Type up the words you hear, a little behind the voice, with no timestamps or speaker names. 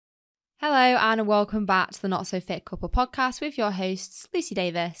Hello and welcome back to the Not So Fit Couple podcast with your hosts, Lucy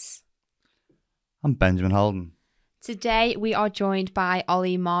Davis. I'm Benjamin Holden. Today we are joined by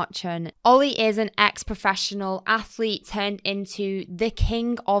Ollie Marchon. Ollie is an ex-professional athlete turned into the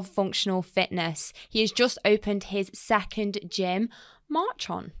king of functional fitness. He has just opened his second gym,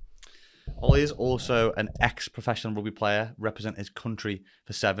 Marchon. Ollie is also an ex-professional rugby player, represent his country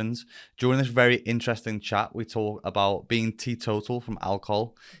for sevens. During this very interesting chat, we talk about being teetotal from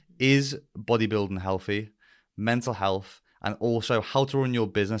alcohol, is bodybuilding healthy, mental health, and also how to run your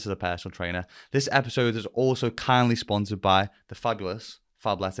business as a personal trainer. This episode is also kindly sponsored by the fabulous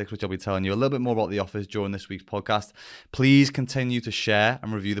Fabletics, which I'll be telling you a little bit more about the offers during this week's podcast. Please continue to share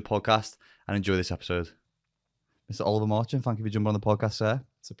and review the podcast and enjoy this episode. Mr. Oliver Marchon, thank you for jumping on the podcast, sir.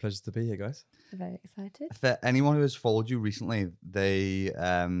 It's a pleasure to be here, guys. Very excited. For anyone who has followed you recently, they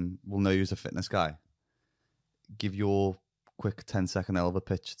will know you as a fitness guy. Give your quick 10-second elevator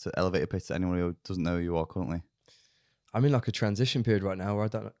pitch to anyone who doesn't know who you are currently. I'm in like a transition period right now where I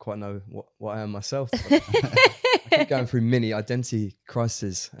don't quite know what I am myself. I keep going through mini identity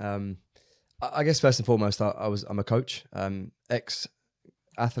crises. I guess first and foremost, I'm a coach,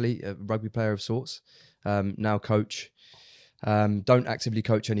 ex-athlete, a rugby player of sorts, now coach. Don't actively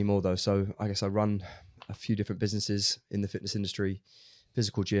coach anymore though, so I guess I run a few different businesses in the fitness industry,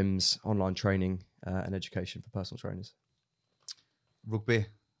 physical gyms, online training, and education for personal trainers. Rugby,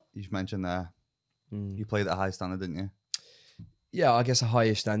 you've mentioned there. You played at a high standard, didn't you? Yeah, I guess a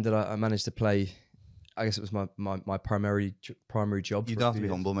highish standard. I managed to play. I guess it was my primary job. You don't have to be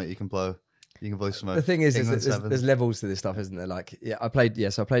humble, mate. You can blow smoke. The thing is there's levels to this stuff, isn't there? Like, I played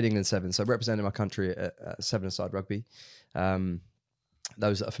England Sevens, so representing my country at seven-a-side rugby.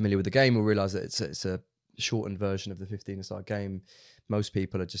 Those that are familiar with the game will realise that it's a shortened version of the 15-a-side game. Most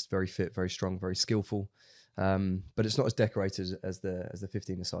people are just very fit, very strong, very skillful. But it's not as decorated as the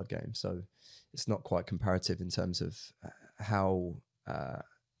 15-a-side game, so it's not quite comparative in terms of how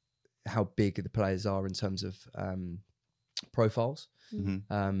big the players are in terms of profiles.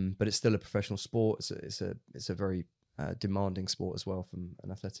 Mm-hmm. But it's still a professional sport. It's a very demanding sport as well from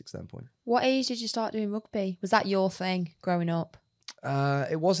an athletic standpoint. What age did you start doing rugby? Was that your thing growing up?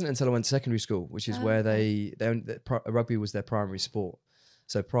 It wasn't until I went to secondary school, which is where rugby was their primary sport.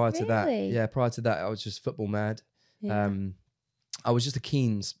 So prior to that, I was just football mad. Yeah. I was just a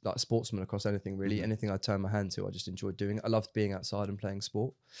keen sportsman across anything really. Mm-hmm. Anything I turned my hand to, I just enjoyed doing it. I loved being outside and playing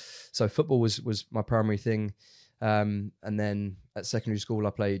sport. So football was my primary thing. And then at secondary school,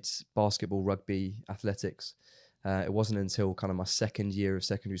 I played basketball, rugby, athletics. It wasn't until kind of my second year of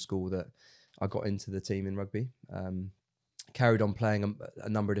secondary school that I got into the team in rugby. Carried on playing a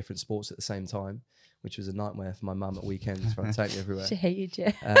number of different sports at the same time, which was a nightmare for my mum at weekends trying to take me everywhere. She hated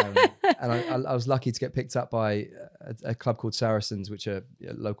you. And I was lucky to get picked up by a club called Saracens, which are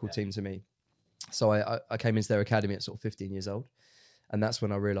a local team to me. So I came into their academy at sort of 15 years old. And that's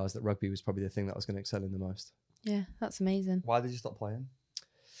when I realised that rugby was probably the thing that I was going to excel in the most. Yeah, that's amazing. Why did you stop playing?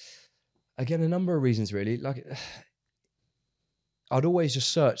 Again, a number of reasons really. Like, I'd always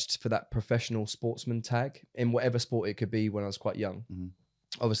just searched for that professional sportsman tag in whatever sport it could be when I was quite young. Mm-hmm.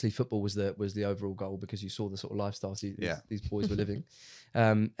 Obviously, football was the overall goal because you saw the sort of lifestyles these boys were living.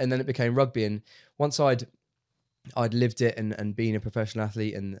 And then it became rugby. And once I'd lived it and been a professional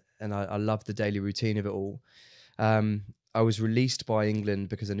athlete and I loved the daily routine of it all, I was released by England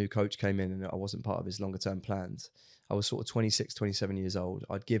because a new coach came in and I wasn't part of his longer term plans. I was sort of 26, 27 years old.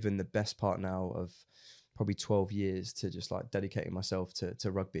 I'd given the best part now of probably 12 years to just like dedicating myself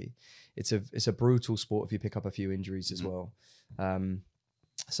to rugby. It's a brutal sport if you pick up a few injuries as well.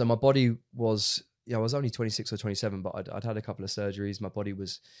 So my body was, I was only 26 or 27, but I'd had a couple of surgeries. My body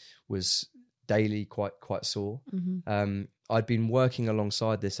was daily quite sore. Mm-hmm. I'd been working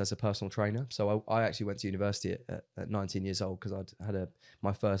alongside this as a personal trainer. So I actually went to university at 19 years old because I'd had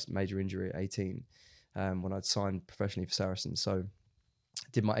my first major injury at 18 when I'd signed professionally for Saracens. So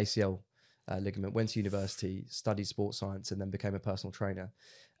did my ACL ligament, went to university, studied sports science, and then became a personal trainer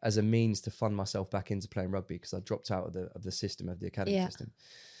as a means to fund myself back into playing rugby because I dropped out of the system, of the academy system.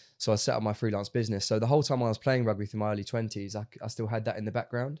 So I set up my freelance business. So the whole time I was playing rugby through my early 20s, I still had that in the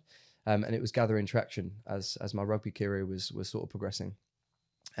background. And it was gathering traction as my rugby career was sort of progressing.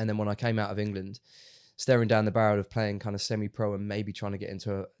 And then when I came out of England, staring down the barrel of playing kind of semi-pro and maybe trying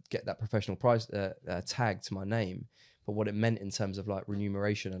to get that professional prize tag to my name, but what it meant in terms of like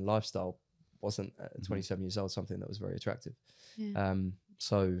remuneration and lifestyle wasn't at 27 years old something that was very attractive. Yeah.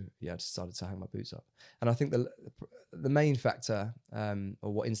 So I decided to hang my boots up. And I think the main factor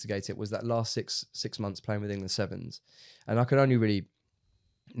or what instigated it was that last six months playing with England Sevens, and I can only really,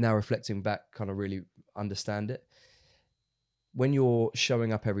 now reflecting back, kind of really understand it. When you're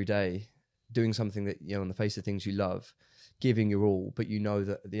showing up every day doing something that, on the face of things you love, giving your all, but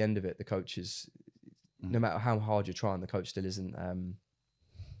that at the end of it, the coach is, no matter how hard you're trying, the coach still isn't,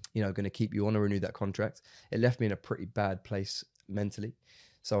 going to keep you on or renew that contract. It left me in a pretty bad place mentally.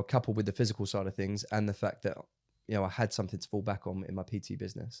 So coupled with the physical side of things and the fact that, I had something to fall back on in my PT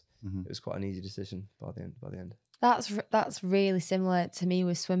business, it was quite an easy decision by the end. That's really similar to me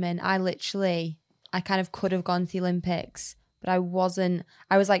with swimming. I kind of could have gone to the Olympics, but I wasn't.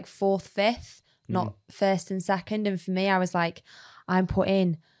 I was like 4th, 5th, not 1st and 2nd. And for me, I was like, I'm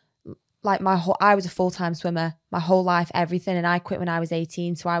putting like I was a full-time swimmer my whole life, everything. And I quit when I was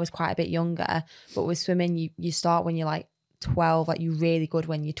 18. So I was quite a bit younger. But with swimming, you start when you're like 12, like you're really good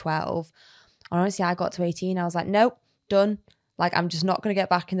when you're 12. And honestly, I got to 18. I was like, nope, done. Like, I'm just not going to get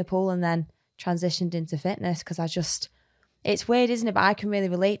back in the pool, and then transitioned into fitness because it's weird, isn't it? But I can really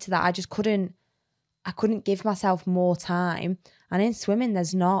relate to that. I couldn't give myself more time. And in swimming,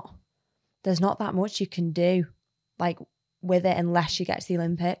 there's not that much you can do like with it unless you get to the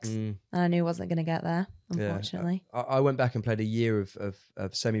Olympics. And I knew I wasn't going to get there, unfortunately. Yeah. I went back and played a year of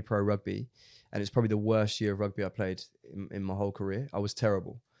semi-pro rugby, and it's probably the worst year of rugby I played in my whole career. I was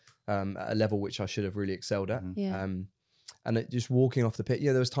terrible. At a level which I should have really excelled at. Yeah. And just walking off the pitch,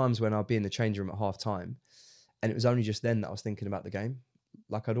 there was times when I'd be in the change room at half time, and it was only just then that I was thinking about the game.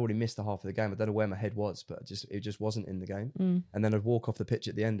 Like I'd already missed the half of the game. I don't know where my head was, but it just wasn't in the game. And then I'd walk off the pitch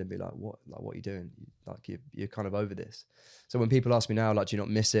at the end and be like, what are you doing? Like you're kind of over this. So when people ask me now, like, do you not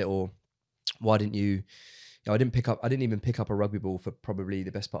miss it? Or why didn't you, I didn't even pick up a rugby ball for probably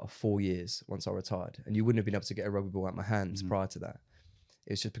the best part of 4 years once I retired. And you wouldn't have been able to get a rugby ball out of my hands prior to that.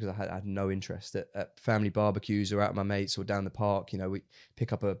 It's just because I had no interest at family barbecues or out with my mates or down the park. We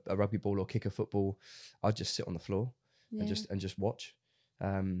pick up a rugby ball or kick a football. I'd just sit on the floor and just watch.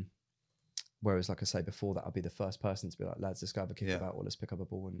 Whereas, like I say, before that, I'd be the first person to be like, lads, let's go have a kick about, or let's pick up a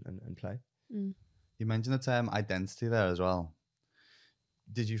ball and play. You mentioned the term identity there as well.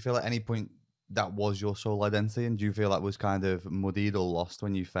 Did you feel at any point that was your sole identity, and do you feel that was kind of muddied or lost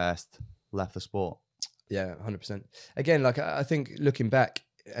when you first left the sport? Yeah, 100%. Again, like I think looking back,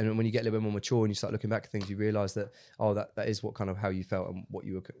 and when you get a little bit more mature and you start looking back at things, you realise that that is what kind of how you felt and what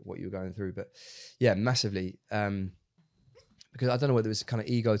you were going through. But yeah, massively. Because I don't know whether it was kind of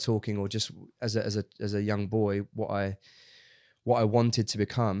ego talking or just as a young boy what I wanted to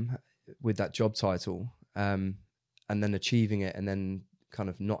become with that job title, and then achieving it and then kind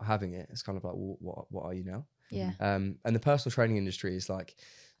of not having it. It's kind of like, well, what are you now? Yeah. And the personal training industry is like,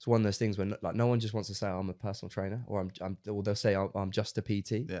 it's one of those things when like no one just wants to say I'm a personal trainer or or they'll say I'm just a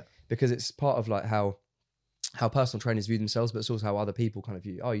PT. Yeah. Because it's part of like how personal trainers view themselves, but it's also how other people kind of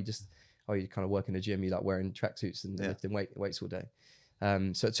view. You kind of work in a gym, you like wearing tracksuits and lifting weights all day.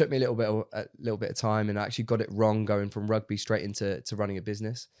 So it took me a little bit of time, and I actually got it wrong going from rugby straight into running a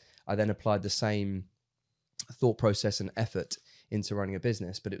business. I then applied the same thought process and effort into running a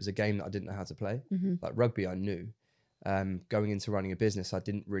business, but it was a game that I didn't know how to play. Like rugby, I knew. Going into running a business, I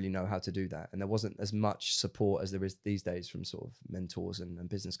didn't really know how to do that. And there wasn't as much support as there is these days from sort of mentors and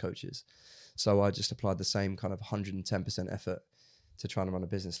business coaches. So I just applied the same kind of 110% effort to trying to run a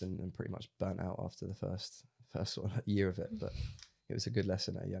business and pretty much burnt out after the first sort of year of it. But it was a good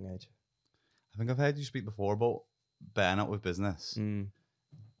lesson at a young age. I think I've heard you speak before about burnout with business.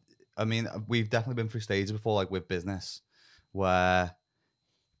 I mean, we've definitely been through stages before, like with business, where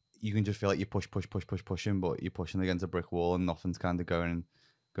you can just feel like you pushing, but you're pushing against a brick wall and nothing's kind of going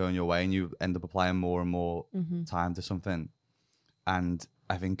your way, and you end up applying more and more time to something. And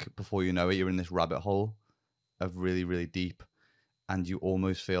I think before you know it, you're in this rabbit hole of really, really deep, and you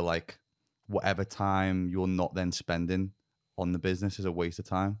almost feel like whatever time you're not then spending on the business is a waste of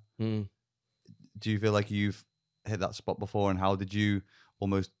time. Do you feel like you've hit that spot before, and how did you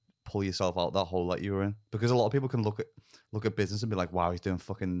almost pull yourself out that hole that you were in? Because a lot of people can look at business and be like, wow, he's doing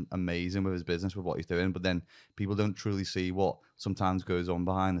fucking amazing with his business, with what he's doing, but then people don't truly see what sometimes goes on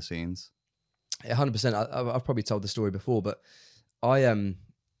behind the scenes. 100%. I've probably told the story before, but I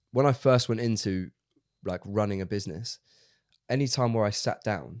when I first went into like running a business, any time where I sat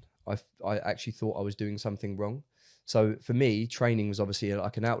down, I actually thought I was doing something wrong. So for me, training was obviously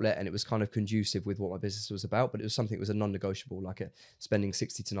like an outlet, and it was kind of conducive with what my business was about, but it was something that was a non-negotiable, like spending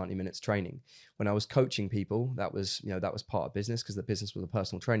 60 to 90 minutes training. When I was coaching people, that was part of business, because the business was a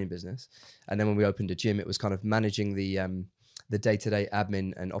personal training business. And then when we opened a gym, it was kind of managing the day-to-day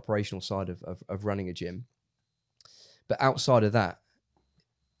admin and operational side of running a gym. But outside of that,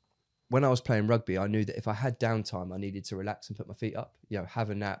 when I was playing rugby, I knew that if I had downtime, I needed to relax and put my feet up, have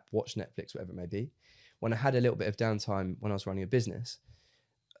a nap, watch Netflix, whatever it may be. When I had a little bit of downtime when I was running a business,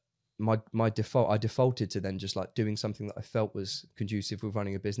 my default, I defaulted to then just like doing something that I felt was conducive with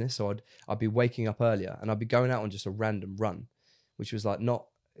running a business. So I'd be waking up earlier and I'd be going out on just a random run, which was like not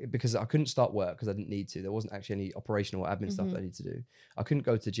because I couldn't start work because I didn't need to. There wasn't actually any operational or admin stuff that I needed to do. I couldn't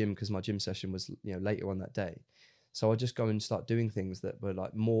go to the gym because my gym session was, you know, later on that day. So I'd just go and start doing things that were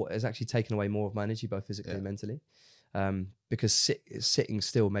like more, it's actually taken away more of my energy, both physically and mentally. Because sitting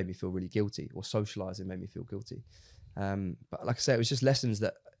still made me feel really guilty, or socializing made me feel guilty. But like I say, it was just lessons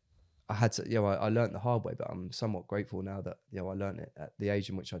that I had to, you know, I learned the hard way, but I'm somewhat grateful now that, you know, I learned it at the age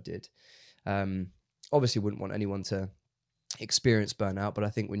in which I did. Obviously wouldn't want anyone to experience burnout, but I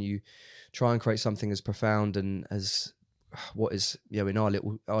think when you try and create something as profound and as what is, you know, in our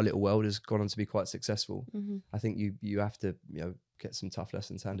little world has gone on to be quite successful, I think you have to, you know, get some tough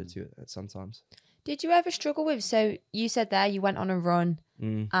lessons handed to you at sometimes. Did you ever struggle with, so you said there you went on a run,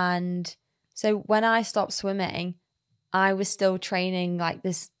 and so when I stopped swimming, I was still training like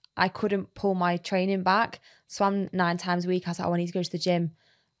this. I couldn't pull my training back. Swam 9 times a week. I was like, oh, I need to go to the gym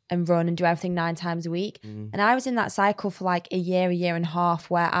and run and do everything 9 times a week. And I was in that cycle for like a year and a half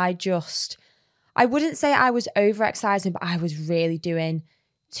where I wouldn't say I was overexercising, but I was really doing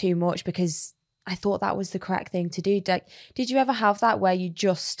too much because I thought that was the correct thing to do. Like, did you ever have that where you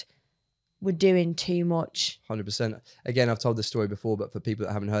just were doing too much? 100%. Again, I've told this story before, but for people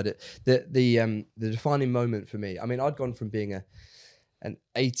that haven't heard it, the defining moment for me, I mean, I'd gone from being an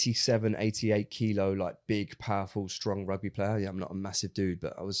 87, 88 kilo, like big, powerful, strong rugby player. Yeah, I'm not a massive dude,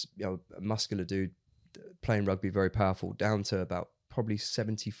 but I was, you know, a muscular dude playing rugby, very powerful, down to about probably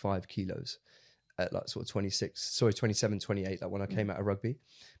 75 kilos at like sort of 27, 28, like when I came out of rugby,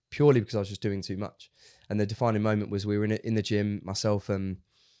 purely because I was just doing too much. And the defining moment was we were in the gym, myself and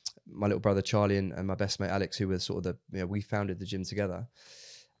my little brother Charlie and my best mate Alex, who was sort of we founded the gym together.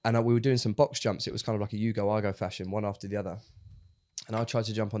 And we were doing some box jumps. It was kind of like a you go, I go fashion, one after the other. And I tried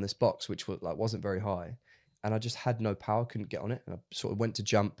to jump on this box, which wasn't very high. And I just had no power, couldn't get on it. And I sort of went to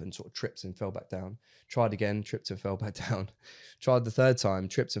jump and sort of tripped and fell back down. Tried again, tripped and fell back down. Tried the third time,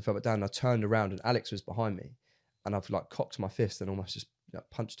 tripped and fell back down. And I turned around and Alex was behind me. And I've like cocked my fist and almost just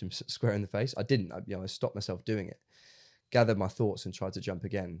punched him square in the face. I didn't, I stopped myself doing it. Gathered my thoughts and tried to jump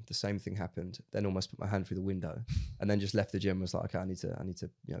again. The same thing happened. Then almost put my hand through the window and then just left the gym. Was like, okay, I need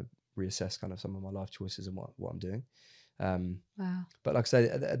to, reassess kind of some of my life choices and what I'm doing. Wow. But like I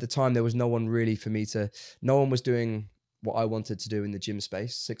said, at the time, there was no one really for me no one was doing what I wanted to do in the gym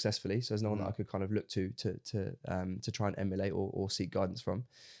space successfully. So there's no one that I could kind of look to try and emulate or seek guidance from.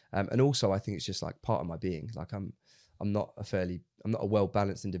 And also I think it's just like part of my being. Like I'm not a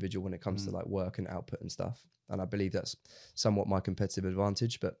well-balanced individual when it comes to like work and output and stuff. And I believe that's somewhat my competitive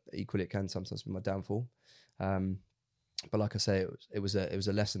advantage, but equally it can sometimes be my downfall. But like I say, it was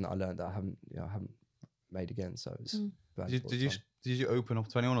a lesson that I learned that I haven't made again. So it was Did you open up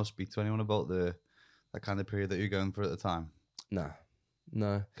to anyone or speak to anyone about that kind of period that you're going through at the time? No.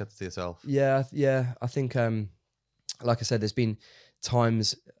 Kept it to yourself. Yeah. I think, like I said, there's been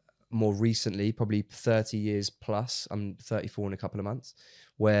times more recently, probably 30 years plus. I'm 34 in a couple of months,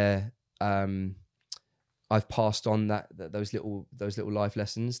 where I've passed on those little life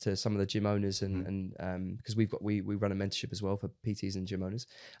lessons to some of the gym owners and because we run a mentorship as well for PTs and gym owners,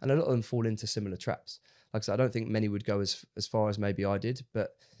 and a lot of them fall into similar traps. Like I said, I don't think many would go as far as maybe I did,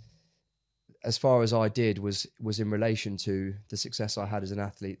 but as far as I did was in relation to the success I had as an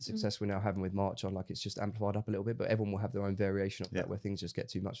athlete, the success we're now having with Marchon. Like it's just amplified up a little bit, but everyone will have their own variation of that where things just get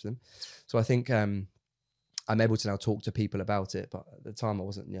too much for them. So I think I'm able to now talk to people about it, but at the time I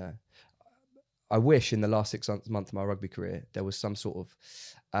wasn't. I wish in the last 6 months of my rugby career there was some sort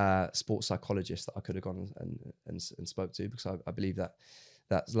of sports psychologist that I could have gone and spoke to, because I believe that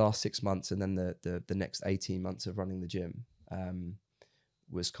last 6 months and then the next 18 months of running the gym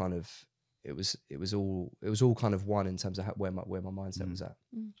was kind of it was all kind of one in terms of where my mindset was at.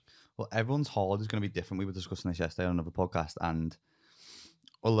 Well, everyone's hard is going to be different. We were discussing this yesterday on another podcast, and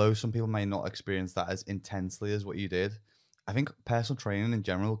although some people may not experience that as intensely as what you did, I think personal training in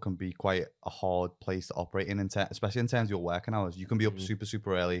general can be quite a hard place to operate in especially in terms of your working hours. You can be up super,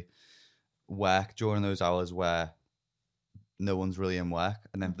 super early, work during those hours where no one's really in work.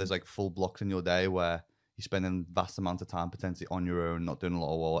 And then there's like full blocks in your day where you're spending vast amount of time potentially on your own, not doing a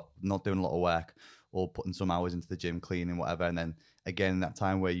lot of work, or putting some hours into the gym, cleaning, whatever. And then again, that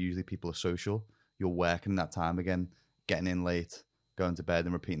time where usually people are social, you're working that time again, getting in late, going to bed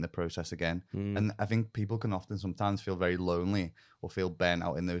and repeating the process again. And I think people can often sometimes feel very lonely or feel burnt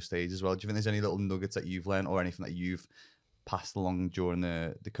out in those stages as well. Do you think there's any little nuggets that you've learned or anything that you've passed along during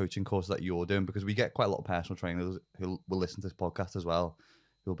the coaching course that you're doing? Because we get quite a lot of personal trainers who will listen to this podcast as well,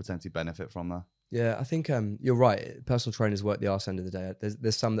 who will potentially benefit from that. Yeah, I think you're right. Personal trainers work the arse end of the day.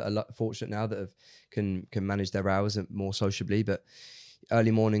 There's some that are fortunate now that can manage their hours more sociably, but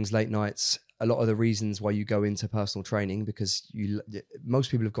early mornings, late nights, a lot of the reasons why you go into personal training, because most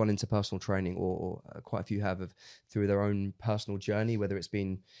people have gone into personal training, or quite a few have through their own personal journey, whether it's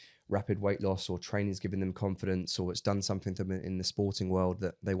been rapid weight loss or training's given them confidence, or it's done something to them in the sporting world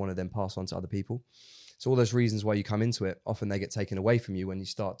that they want to then pass on to other people. So all those reasons why you come into it, often they get taken away from you when you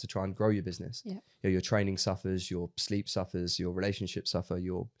start to try and grow your business. Yeah. Your training suffers, your sleep suffers, your relationships suffer,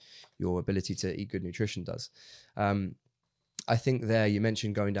 your ability to eat good nutrition does. I think there, you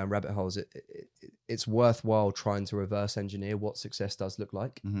mentioned going down rabbit holes. It's worthwhile trying to reverse engineer what success does look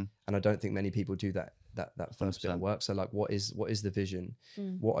like. Mm-hmm. And I don't think many people do that first 100%. Bit of work. So like, what is the vision?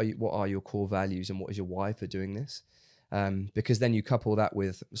 What are your core values, and what is your why for doing this? Because then you couple that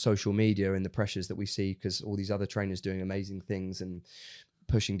with social media and the pressures that we see, because all these other trainers doing amazing things and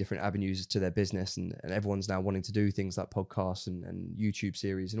pushing different avenues to their business, and everyone's now wanting to do things like podcasts and YouTube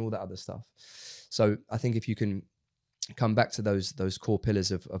series and all that other stuff. So I think if you can come back to those core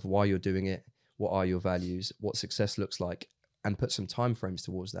pillars of why you're doing it, what are your values, what success looks like, and put some time frames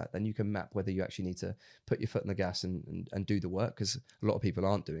towards that, then you can map whether you actually need to put your foot on the gas and do the work, because a lot of people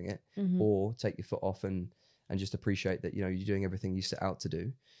aren't doing it, or take your foot off and just appreciate that, you're doing everything you set out to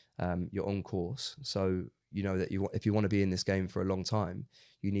do. You're on course. So that if you want to be in this game for a long time,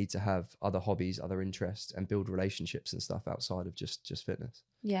 you need to have other hobbies, other interests, and build relationships and stuff outside of just fitness.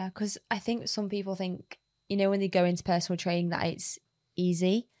 Yeah, because I think some people think, when they go into personal training, that it's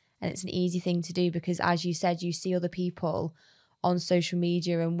easy and it's an easy thing to do, because as you said, you see other people on social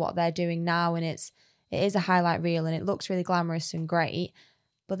media and what they're doing now, and it is a highlight reel and it looks really glamorous and great,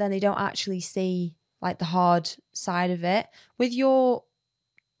 but then they don't actually see like the hard side of it. With your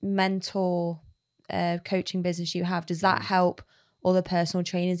mentor coaching business you have, does that help other personal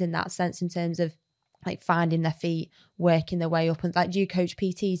trainers in that sense, in terms of like finding their feet, working their way up, and like, do you coach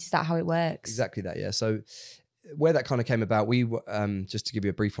PTs? Is that how it works? Exactly that, yeah. So where that kind of came about, we just to give you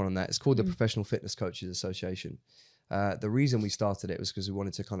a brief one on that, it's called the Professional Fitness Coaches Association. The reason we started it was because we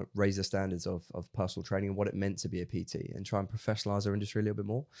wanted to kind of raise the standards of personal training and what it meant to be a PT, and try and professionalize our industry a little bit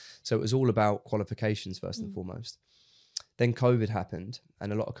more. So it was all about qualifications first and foremost. Then COVID happened,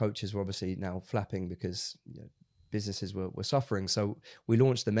 and a lot of coaches were obviously now flapping because businesses were suffering. So we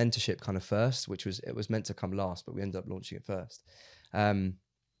launched the mentorship kind of first, which was meant to come last, but we ended up launching it first. And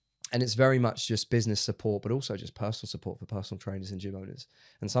it's very much just business support, but also just personal support for personal trainers and gym owners.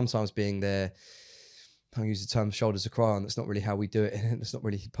 And sometimes being there, I use the term shoulders to cry on. That's not really how we do it, and it's not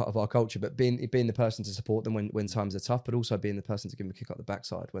really part of our culture. But being the person to support them when times are tough, but also being the person to give them a kick up the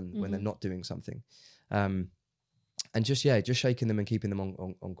backside when they're not doing something, and just shaking them and keeping them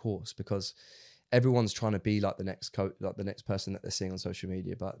on course, because everyone's trying to be like the next coach, like the next person that they're seeing on social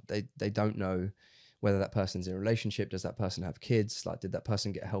media, but they don't know whether that person's in a relationship. Does that person have kids? Like, did that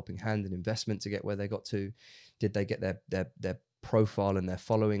person get a helping hand and investment to get where they got to? Did they get their profile and their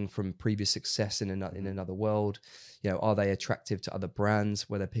following from previous success in another world? Are they attractive to other brands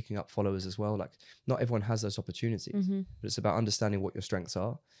where they're picking up followers as well? Like, not everyone has those opportunities, but it's about understanding what your strengths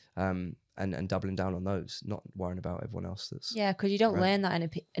are, and doubling down on those, not worrying about everyone else. Because you don't learn that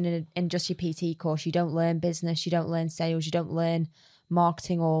in just your PT course. You don't learn business, you don't learn sales, you don't learn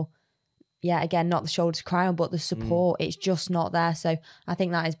marketing, or again, not the shoulder to cry on, but the support. It's just not there. So I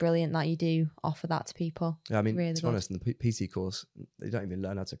think that is brilliant that you do offer that to people. Yeah, I mean, really to be honest, in the PT course, they don't even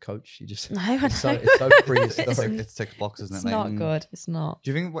learn how to coach. You just it's so prehistoric. It's ticks boxes, isn't it? It's not good. It's not.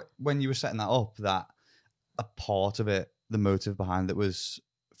 Do you think when you were setting that up, that a part of it, the motive behind it, was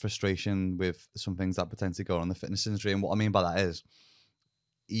frustration with some things that potentially go on in the fitness industry? And what I mean by that is,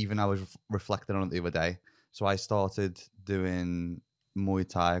 even I was reflecting on it the other day. So I started doing Muay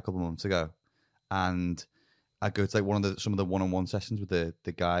Thai a couple of months ago, and I go to like some of the one-on-one sessions with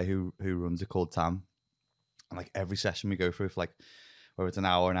the guy who runs it, called Tam, and like every session we go through for like, whether it's an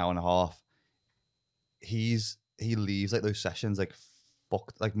hour and a half, he leaves like those sessions like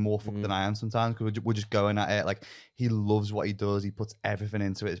fucked, like more fucked than I am sometimes, because we're just going at it. Like, he loves what he does, he puts everything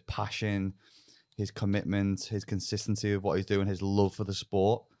into it, his passion, his commitment, his consistency of what he's doing, his love for the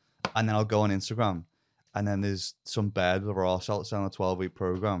sport. And then I'll go on Instagram, and then there's some bird with a raw salt selling a 12-week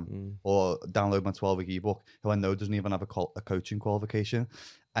program, or download my 12-week ebook, who I know doesn't even have a coaching qualification.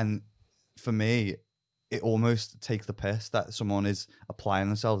 And for me, it almost takes the piss that someone is applying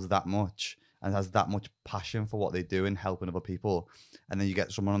themselves that much and has that much passion for what they do and helping other people. And then you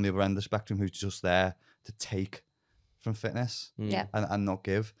get someone on the other end of the spectrum who's just there to take from fitness and not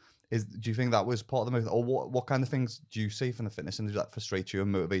give. Do you think that was part of the motive? Or what kind of things do you see from the fitness industry that frustrates you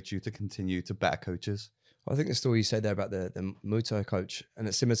and motivates you to continue to better coaches? I think the story you said there about the Muay Thai coach, and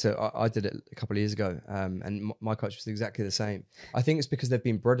it's similar to, I did it a couple of years ago, and my coach was exactly the same. I think it's because they've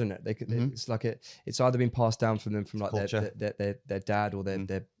been bred in it. It's like it's either been passed down from them from like their dad or their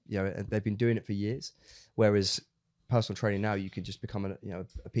they've been doing it for years. Whereas personal training now, you can just become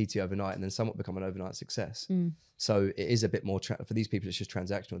a PT overnight and then somewhat become an overnight success. So it is a bit more for these people. It's just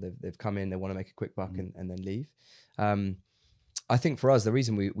transactional. They've come in, they want to make a quick buck and then leave. I think for us, the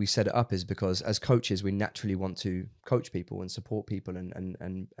reason we set it up is because as coaches, we naturally want to coach people and support people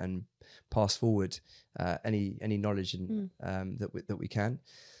and pass forward any knowledge that we can.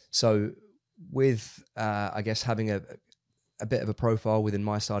 So with I guess having a bit of a profile within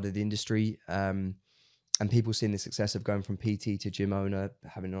my side of the industry, and people seeing the success of going from PT to gym owner,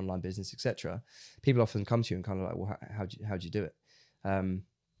 having an online business, etc. People often come to you and kind of like, well, how'd you do it?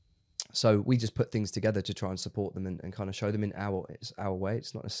 So we just put things together to try and support them and kind of show them in our way.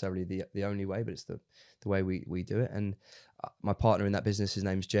 It's not necessarily the only way, but it's the way we do it. And my partner in that business, his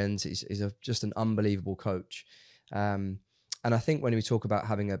name's Jens. He's just an unbelievable coach. And I think when we talk about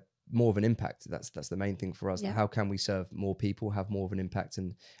having more of an impact, that's the main thing for us. Yeah. How can we serve more people, have more of an impact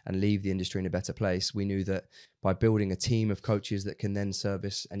and leave the industry in a better place? We knew that by building a team of coaches that can then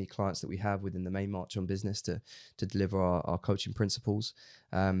service any clients that we have within the main Marchon business to deliver our coaching principles,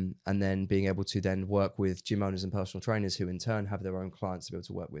 and then being able to then work with gym owners and personal trainers who in turn have their own clients to be able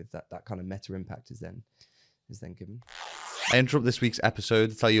to work with, that kind of meta impact is then given. I interrupt this week's episode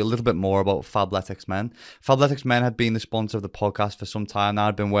to tell you a little bit more about Fabletics Men. Fabletics Men had been the sponsor of the podcast for some time now.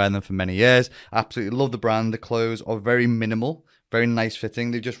 I've been wearing them for many years. I absolutely love the brand. The clothes are very minimal, very nice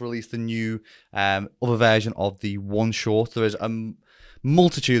fitting. They've just released a new other version of the one short. There is a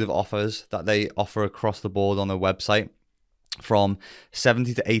multitude of offers that they offer across the board on their website, from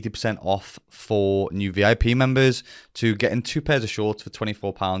 70 to 80% off for new VIP members to getting 2 pairs of shorts for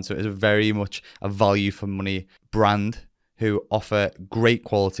 £24. So it is very much a value for money brand who offer great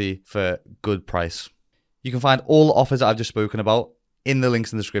quality for good price. You can find all the offers that I've just spoken about in the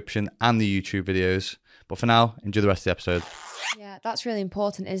links in the description and the YouTube videos. But for now, enjoy the rest of the episode. Yeah, that's really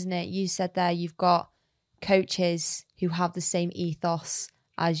important, isn't it? You said there you've got coaches who have the same ethos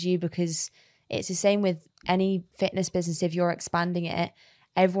as you, because it's the same with any fitness business. If you're expanding it,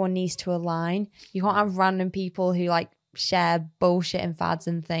 everyone needs to align. You can't have random people who like share bullshit and fads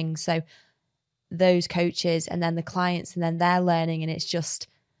and things. So those coaches and then the clients and then they're learning, and it's just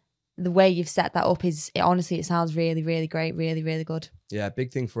the way you've set that up honestly, it sounds really, really great, really, really good. Yeah, a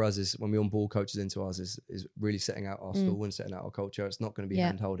big thing for us is when we onboard coaches into ours is really setting out our stall and setting out our culture. It's not going to be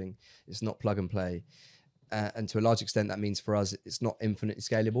hand holding. It's not plug and play. And to a large extent, that means for us, it's not infinitely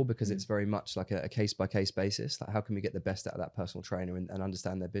scalable because it's very much like a case-by-case basis. Like, how can we get the best out of that personal trainer and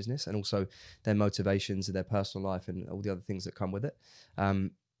understand their business and also their motivations and their personal life and all the other things that come with it.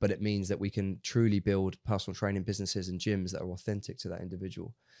 But it means that we can truly build personal training businesses and gyms that are authentic to that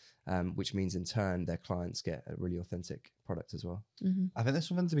individual, which means in turn their clients get a really authentic product as well. Mm-hmm. I think there's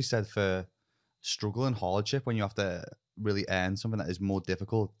something to be said for struggle and hardship when you have to really earn something that is more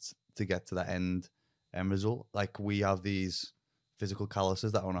difficult to get to that end result. Like, we have these physical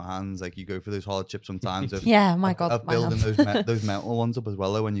calluses that are on our hands. Like, you go through those hardships sometimes. Yeah, my God. Of building those mental ones up as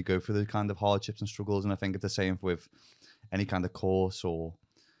well, though, when you go through those kind of hardships and struggles. And I think it's the same with any kind of course or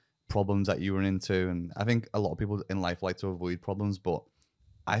problems that you run into. And I think a lot of people in life like to avoid problems, but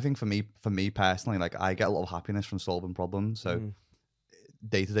I think for me personally, like, I get a lot of happiness from solving problems. So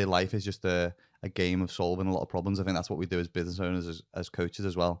day-to-day life is just a game of solving a lot of problems. I think that's what we do as business owners, as coaches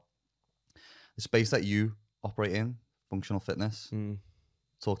as well. The space that you operate in, functional fitness,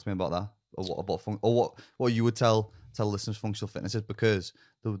 talk to me about that, or what you would tell listeners functional fitness is, because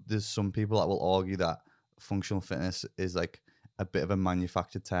there's some people that will argue that functional fitness is like a bit of a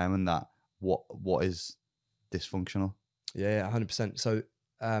manufactured term, and that what is dysfunctional. Yeah, 100%. So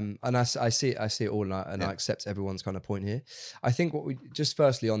and I see it all, and I accept everyone's kind of point here. I think what we just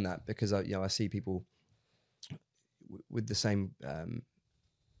firstly on that, because I see people with the same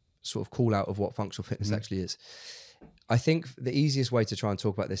sort of call out of what functional fitness actually is. I think the easiest way to try and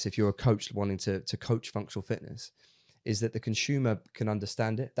talk about this, if you're a coach wanting to coach functional fitness, is that the consumer can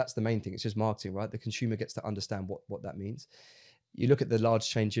understand it. That's the main thing. It's just marketing, right? The consumer gets to understand what that means. You look at the large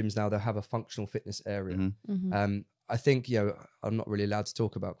chain gyms now, they'll have a functional fitness area. I think, I'm not really allowed to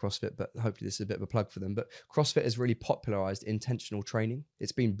talk about CrossFit, but hopefully this is a bit of a plug for them. But CrossFit has really popularized intentional training.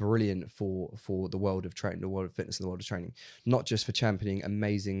 It's been brilliant for the world of training, the world of fitness and the world of training, not just for championing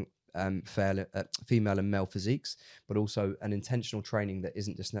amazing female and male physiques, but also an intentional training that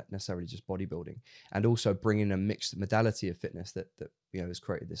isn't just necessarily just bodybuilding, and also bringing a mixed modality of fitness that has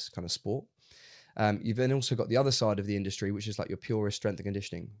created this kind of sport. You've then also got the other side of the industry, which is like your purest strength and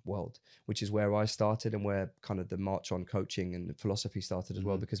conditioning world, which is where I started and where kind of the Marchon coaching and philosophy started as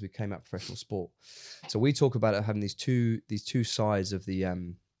well, because we came out of professional sport. So we talk about it having these two sides of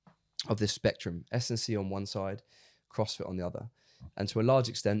this spectrum: S&C on one side, CrossFit on the other. And to a large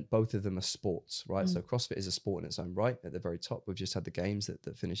extent, both of them are sports, right? So CrossFit is a sport in its own right at the very top. We've just had the games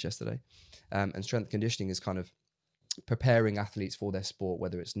that finished yesterday. And strength conditioning is kind of preparing athletes for their sport,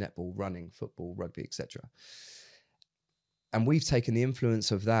 whether it's netball, running, football, rugby, etc. And we've taken the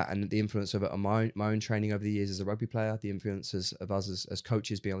influence of that and the influence of it on my own training over the years as a rugby player, the influences of us as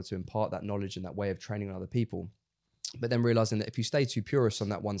coaches being able to impart that knowledge and that way of training on other people. But then realizing that if you stay too purist on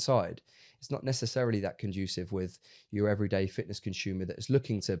that one side, it's not necessarily that conducive with your everyday fitness consumer that is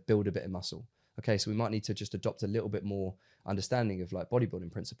looking to build a bit of muscle. Okay, so we might need to just adopt a little bit more understanding of like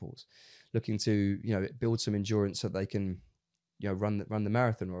bodybuilding principles, looking to, build some endurance so they can, run the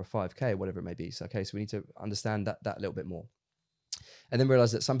marathon or a 5K or whatever it may be. So, okay, so we need to understand that a little bit more. And then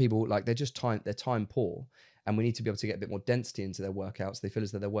realize that some people, like, they're time poor, and we need to be able to get a bit more density into their workouts. They feel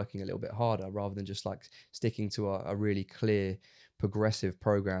as though they're working a little bit harder rather than just like sticking to a really clear progressive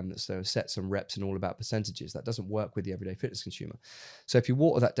program that's set some reps and all about percentages. That doesn't work with the everyday fitness consumer. So if you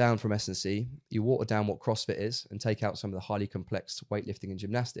water that down from S&C, you water down what CrossFit is and take out some of the highly complex weightlifting and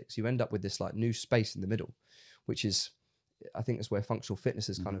gymnastics, you end up with this like new space in the middle, which is, I think, is where functional fitness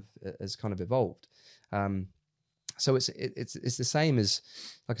has kind of evolved. So it's the same as,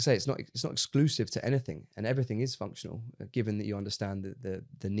 like I say, it's not exclusive to anything, and everything is functional, given that you understand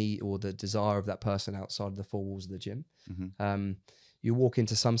the need or the desire of that person outside of the four walls of the gym. You walk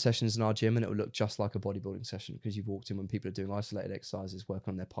into some sessions in our gym and it will look just like a bodybuilding session because you've walked in when people are doing isolated exercises,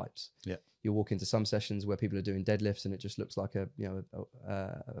 working on their pipes. Yeah. You walk into some sessions where people are doing deadlifts and it just looks like a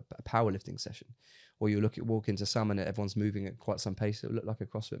powerlifting session. Or you walk into some and everyone's moving at quite some pace. It will look like a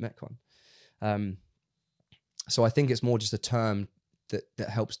CrossFit Metcon. So I think it's more just a term that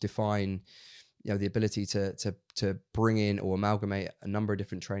helps define, the ability to bring in or amalgamate a number of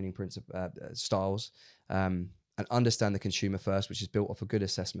different training styles, and understand the consumer first, which is built off a good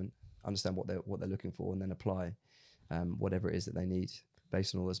assessment, understand what they're looking for, and then apply whatever it is that they need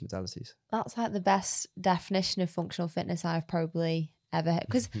based on all those modalities. That's like the best definition of functional fitness I've probably ever heard,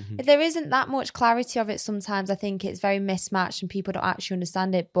 because there isn't that much clarity of it sometimes. I think it's very mismatched and people don't actually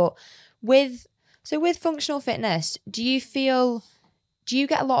understand it. But with functional fitness, do you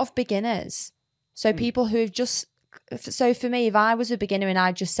get a lot of beginners? So people who have so for me, if I was a beginner and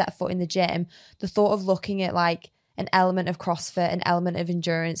I just set foot in the gym, the thought of looking at like an element of CrossFit, an element of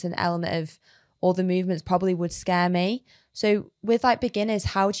endurance, an element of all the movements probably would scare me. So with like beginners,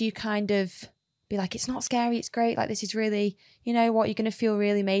 how do you kind of be like, it's not scary, it's great, like this is really, you're going to feel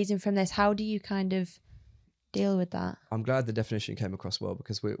really amazing from this? How do you kind of deal with that? I'm glad the definition came across well,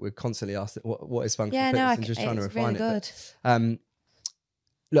 because we're constantly asked what is functional fitness, and just trying to refine really it. But,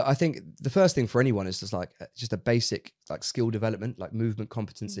 look, I think the first thing for anyone is just a basic like skill development, like movement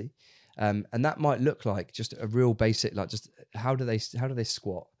competency, and that might look like just a real basic, like just how do they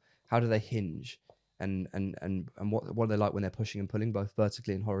squat, how do they hinge, and what are they like when they're pushing and pulling both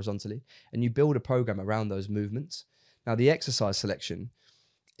vertically and horizontally, and you build a program around those movements. Now the exercise selection,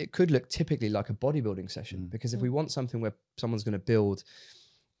 it could look typically like a bodybuilding session, because if we want something where someone's going to build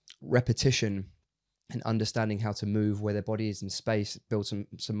repetition and understanding how to move where their body is in space, build some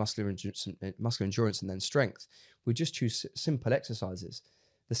muscular endurance and then strength, we just choose simple exercises.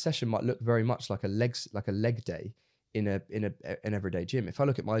 The session might look very much like a leg day in an everyday gym. If I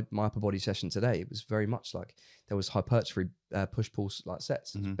look at my upper body session today, it was very much like there was hypertrophy push pull like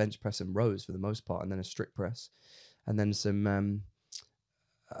sets, bench press and rows for the most part, and then a strict press, and then some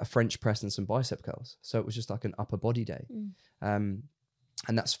a French press and some bicep curls. So it was just like an upper body day.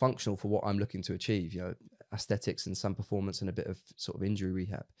 And that's functional for what I'm looking to achieve, aesthetics and some performance and a bit of sort of injury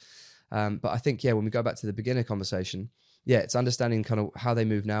rehab. But I think, when we go back to the beginner conversation, it's understanding kind of how they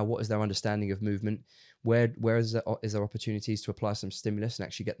move now. What is their understanding of movement? Where is there opportunities to apply some stimulus and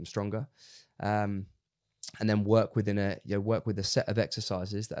actually get them stronger? And then work with a set of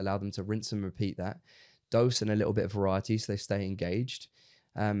exercises that allow them to rinse and repeat that, dose and a little bit of variety so they stay engaged.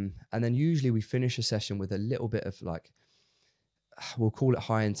 And then usually we finish a session with a little bit of like, we'll call it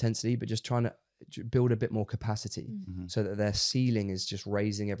high intensity, but just trying to build a bit more capacity so that their ceiling is just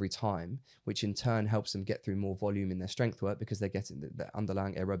raising every time, which in turn helps them get through more volume in their strength work because they're getting the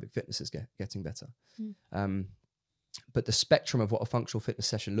underlying aerobic fitness is getting better. But the spectrum of what a functional fitness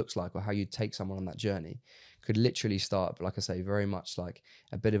session looks like, or how you take someone on that journey, could literally start, like I say, very much like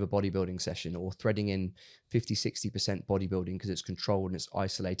a bit of a bodybuilding session, or threading in 50-60% bodybuilding because it's controlled and it's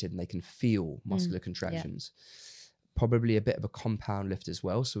isolated and they can feel muscular contractions. probably a bit of a compound lift as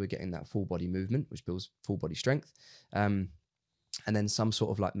well. So we're getting that full body movement, which builds full body strength. And then some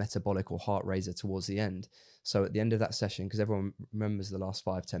sort of like metabolic or heart raiser towards the end. So at the end of that session, because everyone remembers the last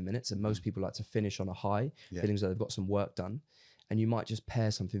 5-10 minutes, and most people like to finish on a high, feeling as though they've got some work done. And you might just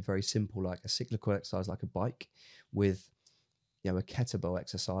pair something very simple like a cyclical exercise like a bike with, you know, a kettlebell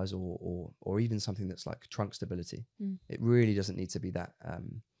exercise or even something that's like trunk stability. It really doesn't need to be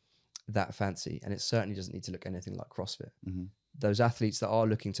that fancy, and it certainly doesn't need to look anything like CrossFit. Those athletes that are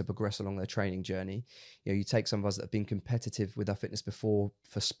looking to progress along their training journey, you know, you take some of us that have been competitive with our fitness before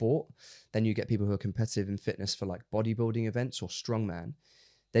for sport, then you get people who are competitive in fitness for like bodybuilding events or strongman.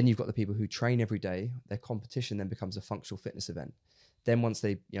 Then you've got the people who train every day. Their competition then becomes a functional fitness event. Then once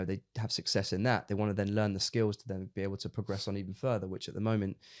they, you know, they have success in that, they want to then learn the skills to then be able to progress on even further, which at the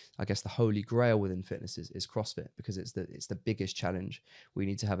moment, I guess the holy grail within fitness is CrossFit, because it's the biggest challenge. We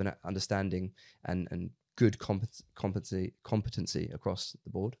need to have an understanding and good competency across the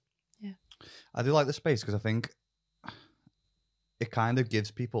board. Yeah. I do like the space because I think it kind of gives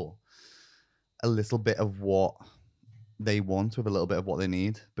people a little bit of what they want with a little bit of what they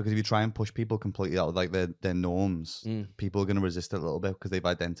need, because if you try and push people completely out of like their norms, people are going to resist it a little bit because they've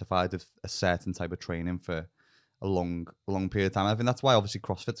identified with a certain type of training for a long period of time. I think that's why obviously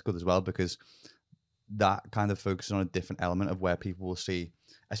CrossFit's good as well, because that kind of focuses on a different element of where people will see,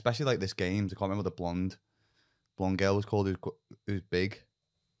 especially like this games. I can't remember what the blonde girl was called who's big.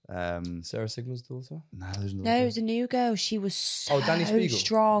 Sarah Sigma's daughter? No, there's another No, it girl. was a new girl. She was so Danny Spiegel.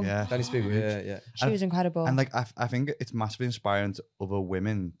 strong. Yeah. Danny Spiegel, yeah. She was incredible. And like I think it's massively inspiring to other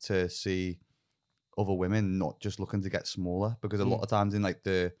women to see other women not just looking to get smaller, because a lot of times in like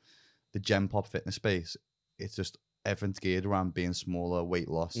the gen pop fitness space, it's just everything's geared around being smaller, weight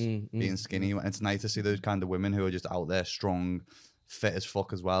loss, being skinny. And it's nice to see those kind of women who are just out there strong, fit as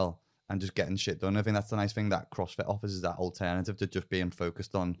fuck as well, and just getting shit done. I think that's the nice thing that CrossFit offers, is that alternative to just being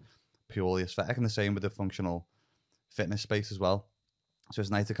focused on purely aesthetic, and the same with the functional fitness space as well. So it's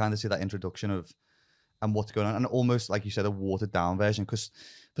nice to kind of see that introduction of and what's going on, and almost like you said, a watered down version, because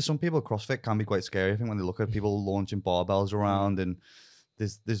for some people CrossFit can be quite scary. I think when they look at people launching barbells around, and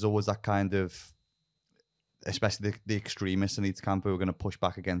there's always that kind of, especially the extremists in each camp who are going to push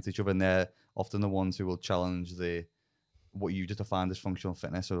back against each other, and they're often the ones who will challenge what you just defined as functional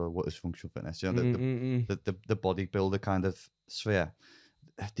fitness, or what is functional fitness, you know, the bodybuilder kind of sphere.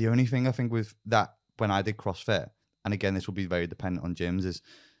 The only thing I think with that, when I did CrossFit, and again this will be very dependent on gyms, is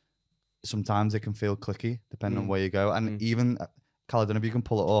sometimes it can feel clicky depending on where you go. And even Cal, I don't know if you can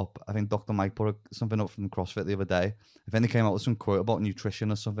pull it up. I think Dr. Mike put something up from CrossFit the other day. I think they came out with some quote about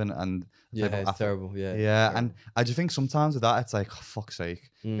nutrition or something, and it's terrible. Yeah, terrible. And I just think sometimes with that, it's like, oh, fuck's sake.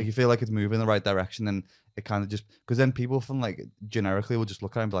 Like you feel like it's moving in the right direction, and it kind of just, because then people from like generically will just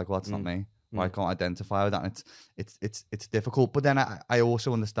look at it and be like, well, that's not me. Or I can't identify with that. And it's difficult. But then I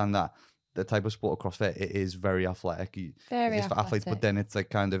also understand that the type of sport of CrossFit, it is very athletic. It's for athletes, but then it's like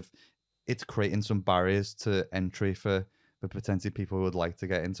kind of, it's creating some barriers to entry for potentially people who would like to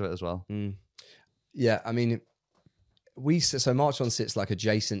get into it as well. Yeah, I mean, so Marchon sits like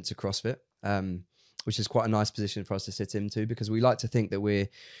adjacent to CrossFit, which is quite a nice position for us to sit into, because we like to think that we're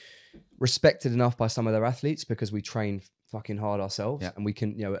respected enough by some of their athletes because we train fucking hard ourselves, and we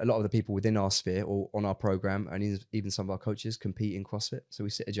can, you know, a lot of the people within our sphere or on our program, and even some of our coaches compete in CrossFit, so we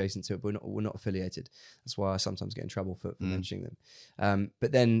sit adjacent to it, but we're not affiliated. That's why I sometimes get in trouble for mentioning them.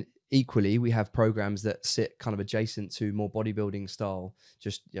 But then equally, we have programs that sit kind of adjacent to more bodybuilding style,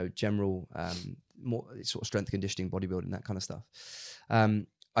 just, you know, general more sort of strength conditioning, bodybuilding, that kind of stuff.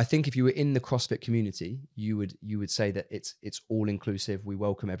 I think if you were in the CrossFit community, you would say that it's all inclusive. We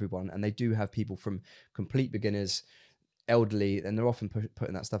welcome everyone, and they do have people from complete beginners, elderly, and they're often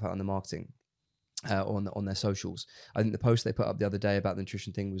putting that stuff out on the marketing, on their socials. I think the post they put up the other day about the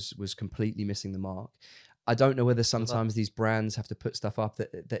nutrition thing was completely missing the mark. I don't know whether sometimes these brands have to put stuff up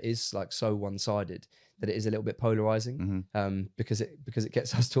that is like so one-sided that it is a little bit polarizing, because it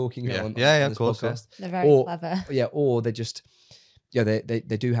gets us talking on this podcast. They're very clever. Yeah, or they just, they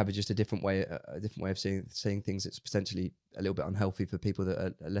do have just a different way of seeing things that's potentially a little bit unhealthy for people that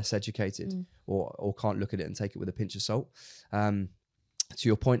are less educated or can't look at it and take it with a pinch of salt. To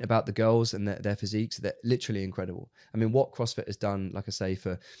your point about the girls and their physiques, they're literally incredible. I mean, what CrossFit has done, like I say,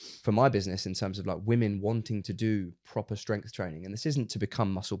 for my business in terms of like women wanting to do proper strength training, and this isn't to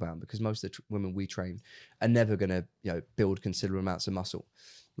become muscle bound, because most of the women we train are never going to, you know, build considerable amounts of muscle.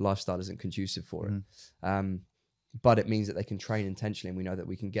 Lifestyle isn't conducive for it. But it means that they can train intentionally, and we know that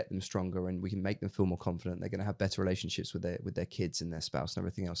we can get them stronger and we can make them feel more confident. They're going to have better relationships with their kids and their spouse and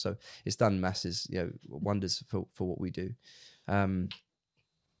everything else. So it's done masses, you know, wonders for what we do.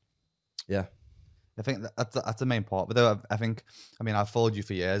 Yeah. I think that's the main part. But though I think, I mean, I've followed you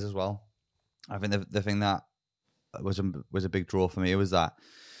for years as well. I think the thing that was a big draw for me was that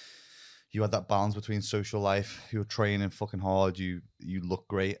you had that balance between social life. You were training fucking hard. You look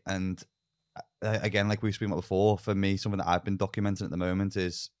great, and again, like we were speaking about before, for me, something that I've been documenting at the moment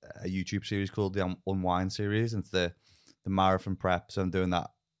is a YouTube series called the Unwind series. And it's the marathon prep. So I'm doing that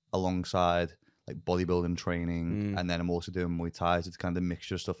alongside like bodybuilding training, and then I'm also doing Muay Thai. So it's kind of a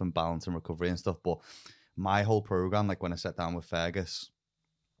mixture of stuff and balance and recovery and stuff. But my whole program, like when I sat down with Fergus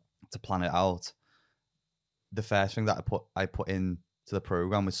to plan it out, the first thing that I put in to the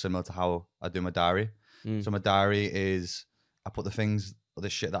program was similar to how I do my diary. So my diary is, I put the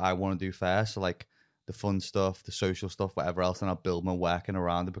shit that I want to do first. So like the fun stuff, the social stuff, whatever else, and I'll build my working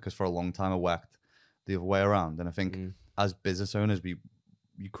around it, because for a long time I worked the other way around. And I think as business owners,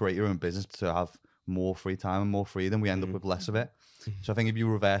 you create your own business to have more free time and more freedom. We end up with less of it. So I think if you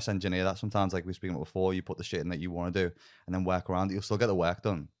reverse engineer that, sometimes, like we were speaking about before, you put the shit in that you want to do and then work around it, you'll still get the work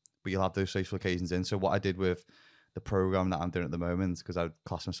done, but you'll have those social occasions in. So what I did with the program that I'm doing at the moment, because I would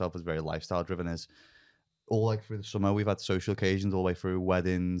class myself as very lifestyle driven, is all like through the summer, we've had social occasions all the way through,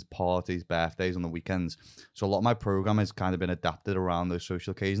 weddings, parties, birthdays on the weekends. So a lot of my program has kind of been adapted around those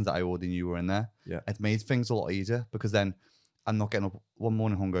social occasions that I already knew were in there. Yeah. It's made things a lot easier, because then I'm not getting up one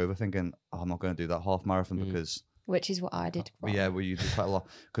morning hungover thinking, I'm not going to do that half marathon because... Which is what I did. Yeah, we usually quite a lot,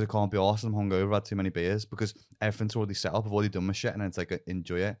 because it can't be awesome. I'm hungover, I've had too many beers, because everything's already set up. I've already done my shit, and it's like,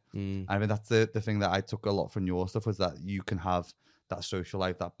 enjoy it. And I mean, that's the thing that I took a lot from your stuff, was that you can have that social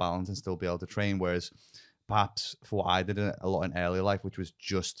life, that balance, and still be able to train. Whereas perhaps for what I did a lot in earlier life, which was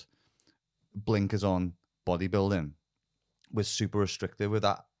just blinkers on bodybuilding, was super restrictive with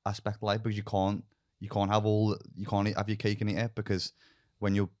that aspect of life, because you can't have your cake and eat it, because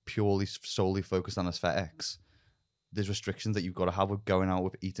when you're purely solely focused on aesthetics, there's restrictions that you've got to have with going out,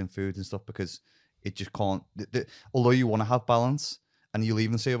 with eating food and stuff, because it just can't. Although you want to have balance, and you'll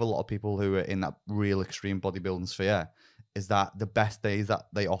even see with a lot of people who are in that real extreme bodybuilding sphere, is that the best days that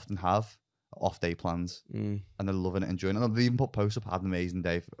they often have are off-day plans, and they're loving it, enjoying it. And they even put posts up, had an amazing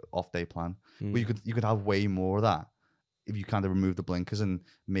day, off-day plan. But you could have way more of that if you kind of remove the blinkers and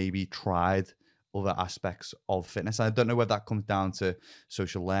maybe tried other aspects of fitness. And I don't know whether that comes down to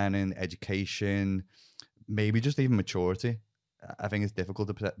social learning, education, maybe just even maturity. I think it's difficult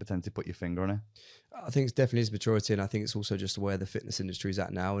to potentially put your finger on it. I think it's definitely is maturity, and I think it's also just where the fitness industry is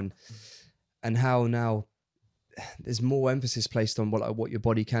at now, and how now there's more emphasis placed on what your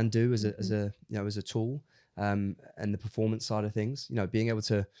body can do as a tool, and the performance side of things. Being able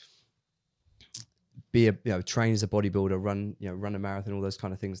to be train as a bodybuilder, run a marathon, all those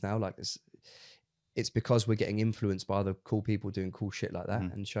kind of things now. Like it's because we're getting influenced by other cool people doing cool shit like that,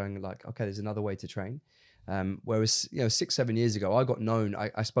 and showing like, okay, there's another way to train. Whereas 6-7 years ago, I got known.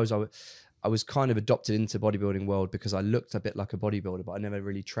 I suppose I was kind of adopted into bodybuilding world because I looked a bit like a bodybuilder, but I never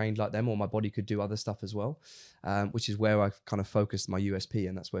really trained like them, or my body could do other stuff as well, which is where I kind of focused my USP,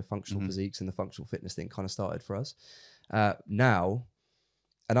 and that's where functional physiques and the functional fitness thing kind of started for us. Now,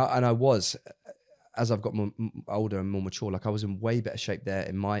 and I was, as I've got more older and more mature, like I was in way better shape there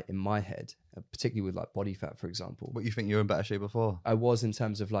in my head, particularly with like body fat, for example. But you think you were in better shape before? I was, in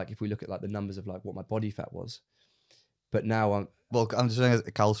terms of like, if we look at like the numbers of like what my body fat was. But now I'm just saying,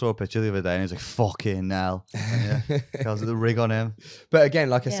 Cal saw a picture the other day and he's like, fucking hell. Cal's the rig on him. But again,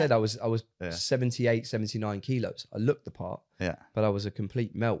 like I said, I was 78, 79 kilos. I looked the part, but I was a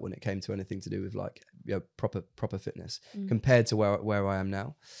complete melt when it came to anything to do with like proper fitness compared to where I am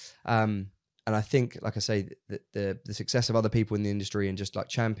now. And I think, like I say, the success of other people in the industry and just like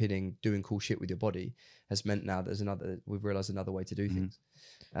championing doing cool shit with your body has meant now we've realized another way to do things.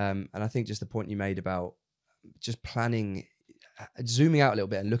 And I think just the point you made about just planning, zooming out a little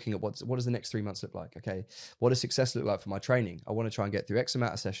bit and looking at what does the next 3 months look like? Okay, what does success look like for my training? I want to try and get through X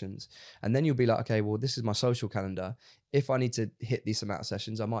amount of sessions. And then you'll be like, okay, well, this is my social calendar. If I need to hit this amount of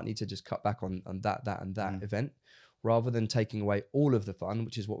sessions, I might need to just cut back on that event, rather than taking away all of the fun,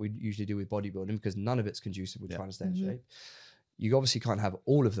 which is what we usually do with bodybuilding, because none of it's conducive with trying to stay in shape. You obviously can't have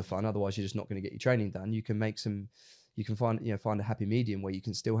all of the fun, otherwise you're just not going to get your training done. You can find a happy medium where you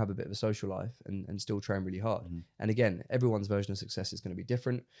can still have a bit of a social life and still train really hard. And again, everyone's version of success is going to be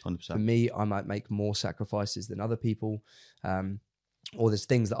different. 100%. For me, I might make more sacrifices than other people, or there's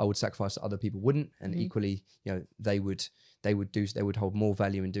things that I would sacrifice that other people wouldn't, and equally, they would hold more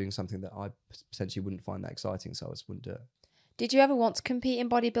value in doing something that I potentially wouldn't find that exciting, so I just wouldn't do it. Did you ever want to compete in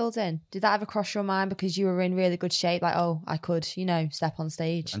bodybuilding? Did that ever cross your mind because you were in really good shape? Like, oh, I could, step on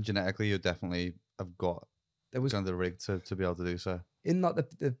stage. And genetically, you definitely have got the rig to be able to do so. in like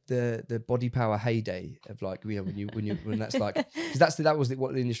the body power heyday of like, you know, when that's like, because that was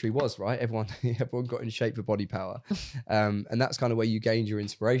what the industry was, right? Everyone got in shape for body power, and that's kind of where you gained your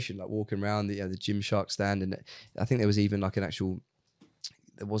inspiration, like walking around the Gym Shark stand, and I think there was even like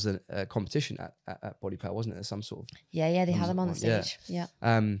there was a competition at Body Power, wasn't it? There's some sort of yeah, they had them on the stage. Yeah.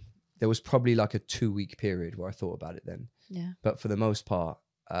 There was probably like a 2-week period where I thought about it then. Yeah. But for the most part,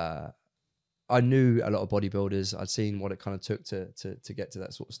 I knew a lot of bodybuilders. I'd seen what it kind of took to get to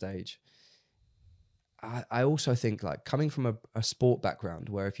that sort of stage. I also think, like, coming from a sport background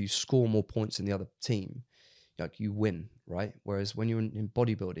where if you score more points than the other team, like, you win, right? Whereas when you're in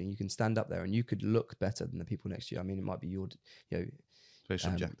bodybuilding, you can stand up there and you could look better than the people next to you. I mean, it might be you know, very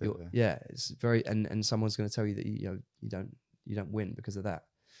subjective. Yeah, it's very, and someone's going to tell you that you don't win because of that.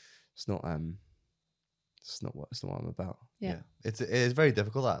 It's not what I'm about. Yeah. It is very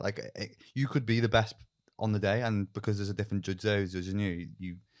difficult. That, like, you could be the best on the day, and because there's a different judge there who's judging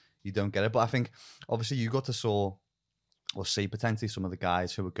you don't get it. But I think obviously you got to see potentially some of the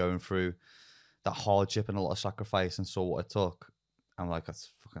guys who were going through that hardship and a lot of sacrifice and saw what it took. I'm like,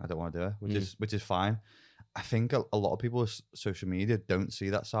 I don't want to do it, which is fine. I think a lot of people with social media don't see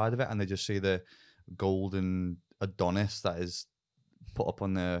that side of it, and they just see the golden Adonis that is put up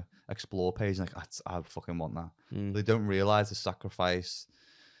on the explore page, and like, I fucking want that. They don't realize the sacrifice,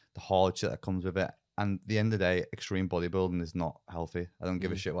 the hardship that comes with it. And at the end of the day, extreme bodybuilding is not healthy. I don't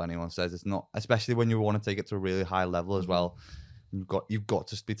give a shit what anyone says. It's not, especially when you want to take it to a really high level as well. You've got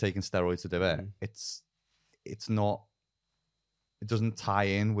to be taking steroids to do it. It's not. It doesn't tie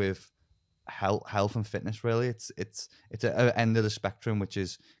in with health and fitness really. It's an end of the spectrum which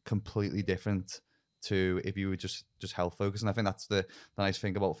is completely different to if you were just health focused. And I think that's the nice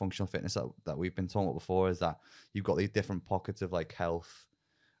thing about functional fitness that we've been talking about before, is that you've got these different pockets of like health,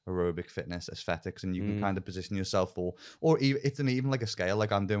 aerobic fitness, aesthetics, and you can kind of position yourself or it's even like a scale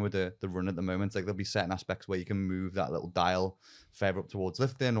like I'm doing with the run at the moment. Like there'll be certain aspects where you can move that little dial further up towards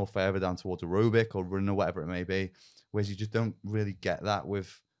lifting or further down towards aerobic or running or whatever it may be, whereas you just don't really get that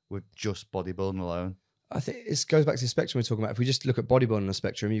with just bodybuilding alone. I think it goes back to the spectrum we're talking about. If we just look at bodybuilding on a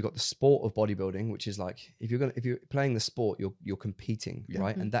spectrum, you've got the sport of bodybuilding, which is like if you're playing the sport, you're competing,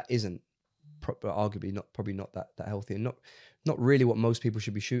 right? And that isn't arguably not that healthy, and not really what most people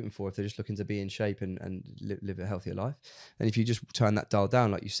should be shooting for if they're just looking to be in shape and live a healthier life. And if you just turn that dial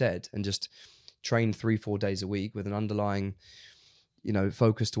down, like you said, and just train 3-4 days a week with an underlying,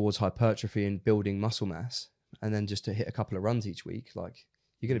 focus towards hypertrophy and building muscle mass, and then just to hit a couple of runs each week, like,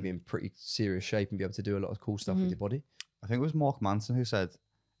 you're going to be in pretty serious shape and be able to do a lot of cool stuff with your body. I think it was Mark Manson who said,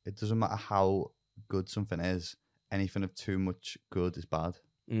 it doesn't matter how good something is, anything of too much good is bad.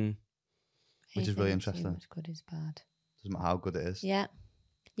 Which is really interesting. Too much good is bad. Doesn't matter how good it is. Yeah.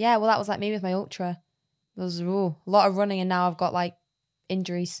 Yeah, well, that was like me with my ultra. There was a lot of running, and now I've got like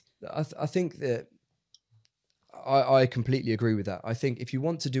injuries. I think that I completely agree with that. I think if you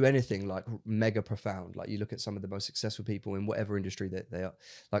want to do anything like mega profound, like you look at some of the most successful people in whatever industry that they are,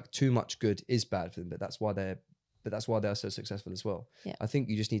 like too much good is bad for them, but that's why they're so successful as well. Yeah. I think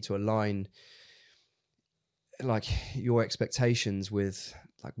you just need to align like your expectations with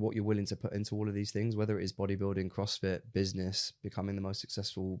like what you're willing to put into all of these things, whether it is bodybuilding, CrossFit, business, becoming the most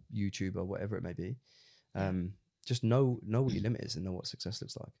successful YouTuber, whatever it may be. Just know what your limit is and know what success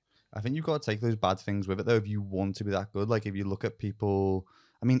looks like. I think you've got to take those bad things with it though if you want to be that good. Like if you look at people,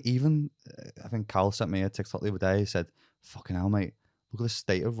 I mean, even I think Carl sent me a TikTok the other day. He said, "Fucking hell, mate, look at the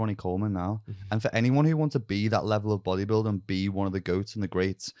state of Ronnie Coleman now." And for anyone who wants to be that level of bodybuilder and be one of the goats and the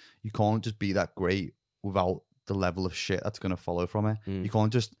greats, you can't just be that great without the level of shit that's going to follow from it. You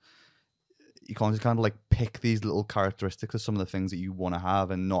can't just kind of like pick these little characteristics of some of the things that you want to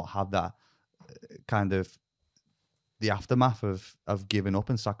have and not have that kind of the aftermath of giving up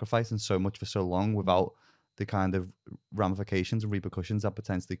and sacrificing so much for so long without the kind of ramifications and repercussions that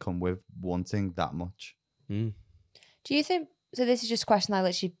potentially come with wanting that much. Do you think, so this is just a question I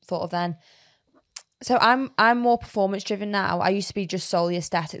literally thought of then. So I'm more performance driven now. I used to be just solely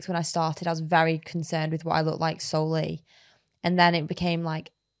aesthetics when I started. I was very concerned with what I looked like solely. And then it became like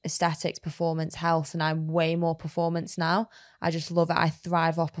aesthetics, performance, health, and I'm way more performance now. I just love it. I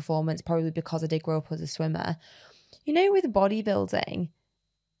thrive off performance, probably because I did grow up as a swimmer. With bodybuilding,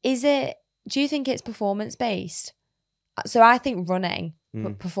 do you think it's performance based? So I think running,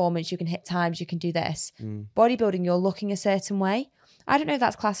 performance, you can hit times, you can do this. Bodybuilding, you're looking a certain way. I don't know if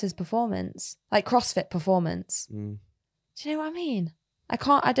that's classed as performance, like CrossFit performance. Do you know what I mean?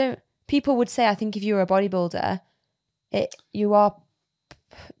 People would say, I think if you were a bodybuilder, you are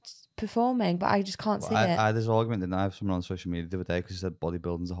performing, but I just can't see it. I had this argument, didn't I, with someone on social media the other day because he said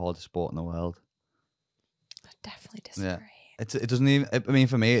bodybuilding's the hardest sport in the world. I definitely disagree. It doesn't even. I mean,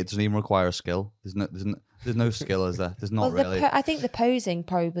 for me, it doesn't even require a skill. There's no skill, is there? There's not really. I think the posing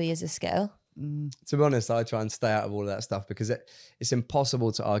probably is a skill. To be honest, I try and stay out of all of that stuff because it's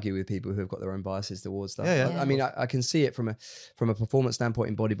impossible to argue with people who have got their own biases towards stuff. Yeah. I mean, I can see it from a performance standpoint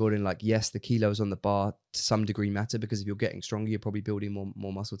in bodybuilding. Like, yes, the kilos on the bar to some degree matter because if you're getting stronger, you're probably building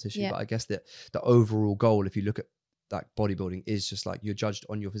more muscle tissue. Yeah. But I guess that the overall goal, if you look at like bodybuilding, is just like you're judged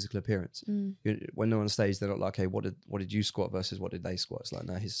on your physical appearance. When they're on stage, they're not like, hey, what did you squat versus what did they squat? It's like,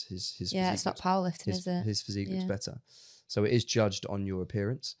 no, his Yeah, it's not powerlifting, is it? His physique looks better. So it is judged on your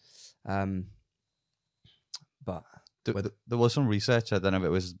appearance. But there was some research, I don't know if it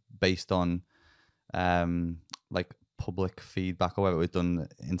was based on like public feedback or whether it was done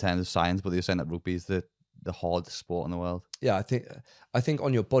in terms of science, but they were saying that rugby is the hardest sport in the world. Yeah, I think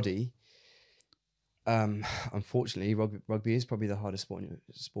on your body, unfortunately, rugby is probably the hardest sport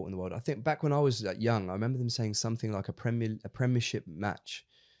in the world. I think back when I was young, I remember them saying something like a premiership match.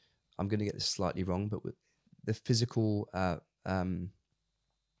 I'm going to get this slightly wrong, but with the physical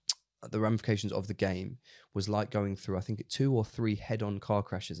the ramifications of the game was like going through, I think, 2 or 3 head-on car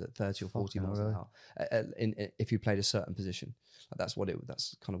crashes at 30 or 40 miles an hour. If you played a certain position, that's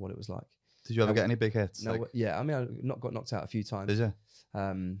kind of what it was like. Did you ever get any big hits? No, yeah. I mean, I got knocked out a few times. Did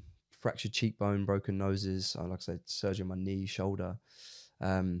you? Fractured cheekbone, broken noses. Like I said, surgery on my knee, shoulder.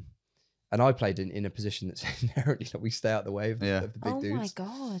 And I played in a position that's inherently like we stay out the way of the big dudes. Oh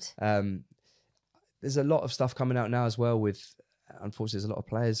my god. There's a lot of stuff coming out now as well with. Unfortunately, there's a lot of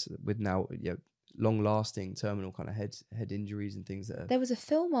players with now long-lasting terminal kind of head injuries and things that. There was a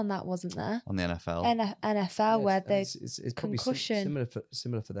film on that, wasn't there? On the NFL. NFL where they it's concussion probably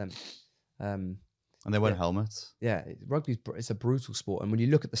similar for them. And they wear helmets. Yeah, rugby it's a brutal sport, and when you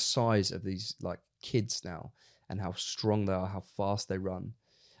look at the size of these like kids now and how strong they are, how fast they run,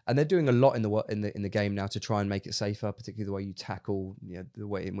 and they're doing a lot in the game now to try and make it safer, particularly the way you tackle, the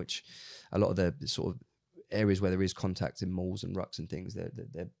way in which a lot of the sort of areas where there is contact in malls and rucks and things,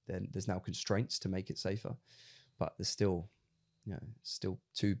 there's now constraints to make it safer, but there's still, still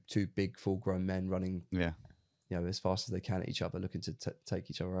two big full-grown men running, as fast as they can at each other, looking to take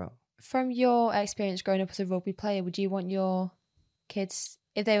each other out. From your experience growing up as a rugby player, would you want your kids,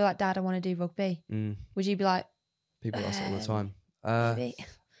 if they were like, Dad, I want to do rugby, would you be like? People ask it all the time.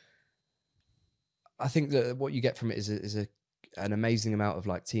 I think that what you get from it is an amazing amount of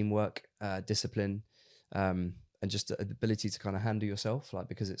like teamwork, discipline. And just the ability to kind of handle yourself, like,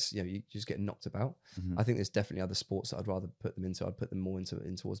 because it's, you just get knocked about. I think there's definitely other sports that I'd rather put them into. I'd put them more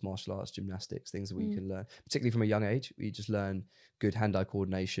in towards martial arts, gymnastics, things where you can learn, particularly from a young age, where you just learn good hand-eye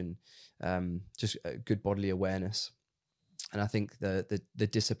coordination, just good bodily awareness. And I think the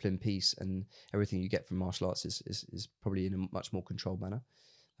discipline piece and everything you get from martial arts is probably in a much more controlled manner.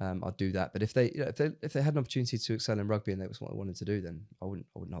 I'd do that. But if they had an opportunity to excel in rugby and that was what I wanted to do, then I wouldn't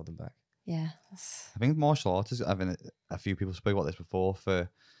hold them back. Yeah, I think martial arts is, having a few people spoke about this before, for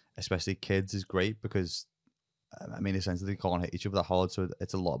especially kids, is great because, I mean, essentially they can't hit each other that hard, so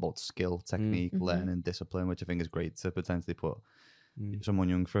it's a lot about skill, technique, learning, discipline, which I think is great to potentially put someone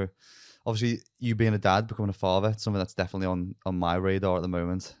young through. Obviously, you being a dad, becoming a father, it's something that's definitely on my radar at the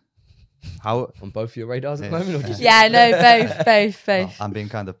moment. How on both your radars at the moment? Or just both. I'm being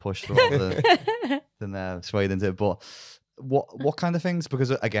kind of pushed rather than swayed into it, but. What kind of things? Because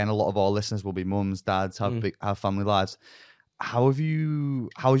again, a lot of our listeners will be mums, dads, have family lives. How has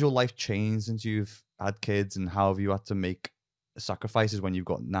your life changed since you've had kids, and how have you had to make sacrifices when you've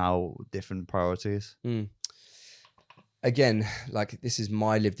got now different priorities? Again, like, this is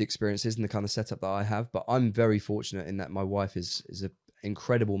my lived experiences and the kind of setup that I have, but I'm very fortunate in that my wife is an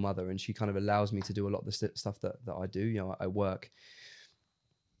incredible mother, and she kind of allows me to do a lot of the stuff that I do. I work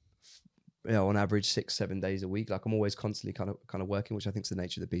on average 6-7 days a week. Like, I'm always constantly kind of working, which I think is the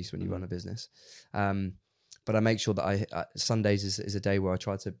nature of the beast when you run a business. But I make sure that Sundays is a day where I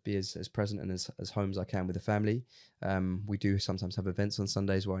try to be as present and as home as I can with the family. We do sometimes have events on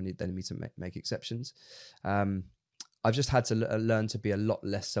Sundays where I need to make exceptions. I've just had to learn to be a lot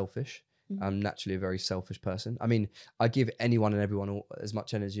less selfish. I'm naturally a very selfish person. I mean, I give anyone and everyone as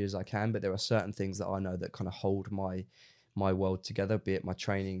much energy as I can, but there are certain things that I know that kind of hold my world together, be it my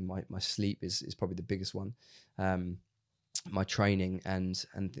training, my sleep is probably the biggest one, my training and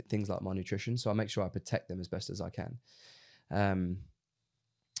things like my nutrition. So I make sure I protect them as best as I can.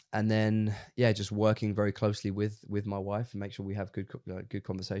 And then, just working very closely with my wife and make sure we have good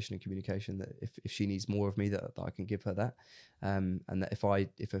conversation and communication, that if she needs more of me, that I can give her that. And that if I'm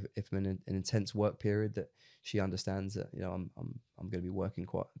in an intense work period, that she understands that, I'm going to be working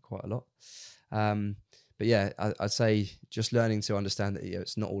quite a lot. but yeah, I'd say just learning to understand that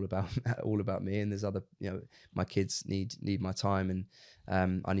it's not all about me, and there's other, my kids need my time,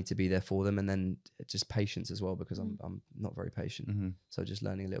 and I need to be there for them, and then just patience as well, because I'm not very patient. So just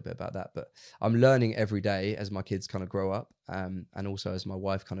learning a little bit about that, but I'm learning every day as my kids kind of grow up, and also as my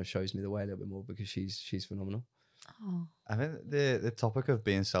wife kind of shows me the way a little bit more, because she's phenomenal. Oh. I think the topic of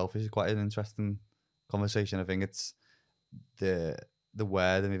being selfish is quite an interesting conversation. I think it's the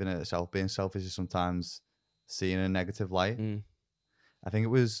word, and even in itself, being selfish is sometimes seen in a negative light. I think it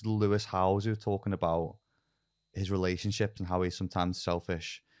was Lewis Howes who was talking about his relationships and how he's sometimes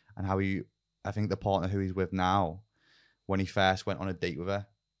selfish, and how I think the partner who he's with now, when he first went on a date with her,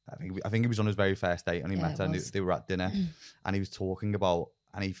 I think he was on his very first date, and he met her and they were at dinner, and he was talking about,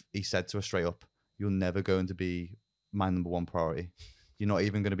 and he said to her straight up, "You're never going to be my number one priority. You're not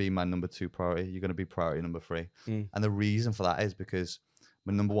even going to be my number two priority. You're going to be priority number three." And the reason for that is because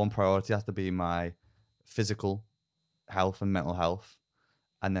my number one priority has to be my physical health and mental health.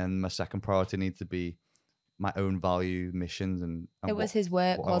 And then my second priority needs to be my own value, missions, and it was his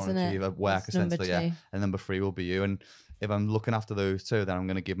work, wasn't it? Work, essentially, yeah. And number three will be you. And if I'm looking after those two, then I'm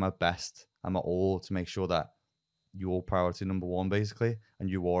going to give my best and my all to make sure that you're priority number one, basically, and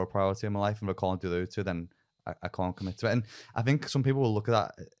you are a priority in my life. And if I can't do those two, then I can't commit to it. And I think some people will look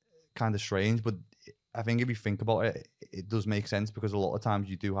at that kind of strange, but I think if you think about it, it does make sense, because a lot of times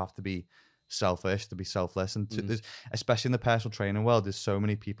you do have to be selfish to be selfless. And there's, especially in the personal training world, there's so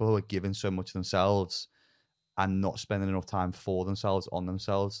many people who are giving so much of themselves and not spending enough time for themselves, on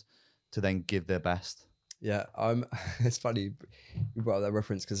themselves, to then give their best. Yeah, it's funny you brought up that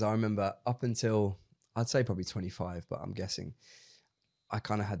reference, because I remember up until, I'd say probably 25, but I'm guessing I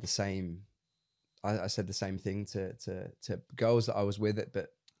kind of had the same, I said the same thing to girls that I was with, but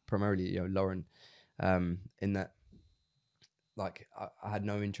primarily, Lauren, in that, like, I had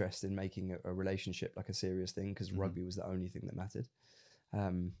no interest in making a relationship like a serious thing, because rugby was the only thing that mattered.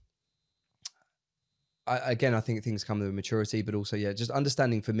 I think things come with maturity, but also, just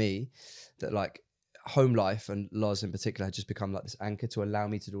understanding for me that, like, home life, and Loz in particular, had just become like this anchor to allow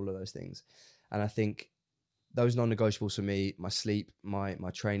me to do all of those things. And I think those non-negotiables for me, my sleep, my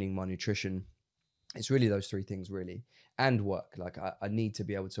training, my nutrition, it's really those three things, really, and work. Like, I need to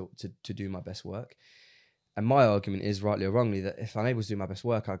be able to do my best work. And my argument is, rightly or wrongly, that if I'm able to do my best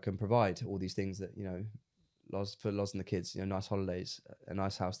work, I can provide all these things that, for Loz and the kids, nice holidays, a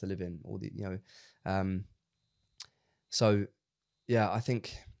nice house to live in, all the, so yeah, I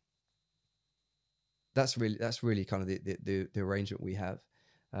think that's really kind of the arrangement we have.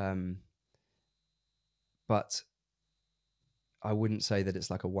 But I wouldn't say that it's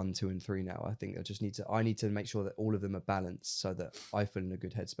like a 1, 2, and 3 now. I think I need to make sure that all of them are balanced, so that I feel in a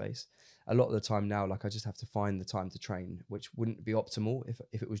good headspace. A lot of the time now, like, I just have to find the time to train, which wouldn't be optimal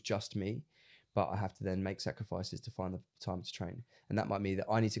if it was just me, but I have to then make sacrifices to find the time to train. And that might mean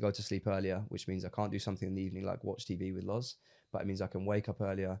that I need to go to sleep earlier, which means I can't do something in the evening like watch TV with Loz, but it means I can wake up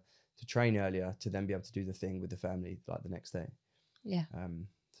earlier to train earlier to then be able to do the thing with the family like the next day. Yeah. So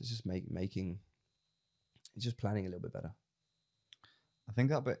it's just it's just planning a little bit better. I think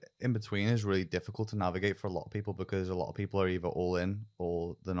that bit in between is really difficult to navigate for a lot of people, because a lot of people are either all in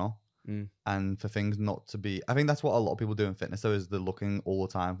or they're not. And for things not to be, I think that's what a lot of people do in fitness, though, is they're looking all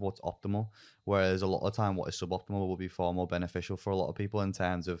the time for what's optimal, whereas a lot of the time what is suboptimal will be far more beneficial for a lot of people in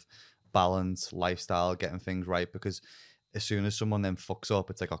terms of balance, lifestyle, getting things right. Because as soon as someone then fucks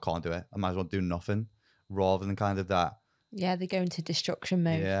up, it's like, I can't do it, I might as well do nothing, rather than kind of that. Yeah, they go into destruction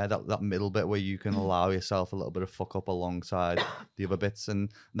mode. Yeah, that middle bit where you can allow yourself a little bit of fuck up alongside the other bits.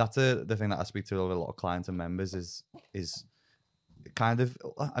 And that's the thing that I speak to a lot of clients and members is kind of,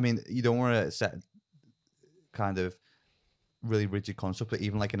 I mean, you don't want to set kind of really rigid concept, but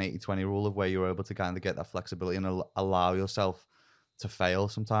even like an 80-20 rule of where you're able to kind of get that flexibility and allow yourself to fail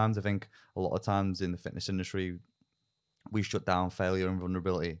sometimes. I think a lot of times in the fitness industry, we shut down failure and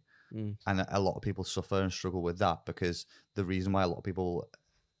vulnerability. And a lot of people suffer and struggle with that, because the reason why a lot of people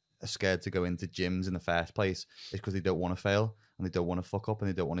are scared to go into gyms in the first place is because they don't want to fail, and they don't want to fuck up, and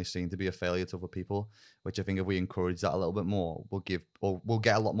they don't want to seem to be a failure to other people, which I think if we encourage that a little bit more, we'll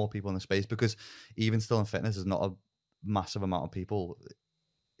get a lot more people in the space. Because even still in fitness, there's not a massive amount of people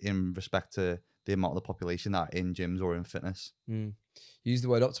in respect to the amount of the population that are in gyms or in fitness. You used the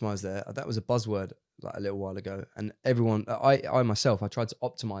word optimize there. That was a buzzword like a little while ago, and everyone, I myself, I tried to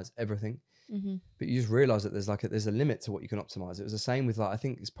optimize everything, but you just realize that there's a limit to what you can optimize. It was the same with, like, I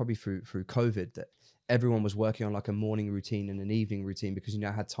think it's probably through COVID that everyone was working on like a morning routine and an evening routine, because you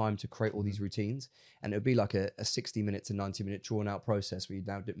now had time to create all these routines, and it would be like a 60-minute to 90-minute drawn out process where you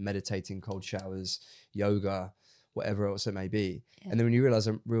now did meditating, cold showers, yoga, whatever else it may be. And then when you realize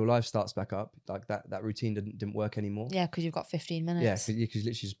real life starts back up, like that routine didn't work anymore. Yeah, because you've got 15 minutes. Yeah, because you could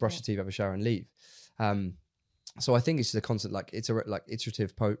literally just brush your teeth, have a shower, and leave. So I think it's just a constant, like, it's a like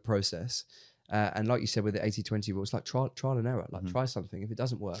iterative process. And like you said with the 80-20 rule, it's like trial and error. Like, try something. If it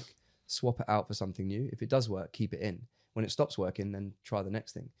doesn't work, swap it out for something new. If it does work, keep it in. When it stops working, then try the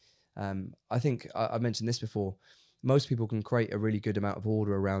next thing. I think I mentioned this before. Most people can create a really good amount of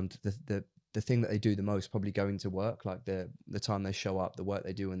order around the thing that they do the most, probably going to work, like the time they show up, the work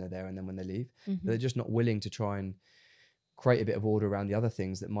they do when they're there, and then when they leave. But they're just not willing to try and create a bit of order around the other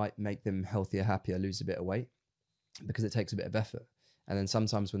things that might make them healthier, happier, lose a bit of weight, because it takes a bit of effort. And then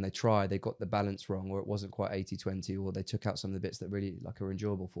sometimes when they try, they got the balance wrong, or it wasn't quite 80-20, or they took out some of the bits that really like are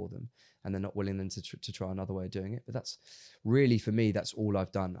enjoyable for them, and they're not willing then to try another way of doing it. But that's really, for me, that's all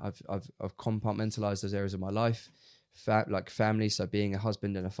I've done. I've compartmentalized those areas of my life, like family. So being a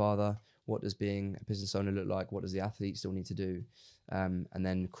husband and a father, what does being a business owner look like? What does the athlete still need to do? And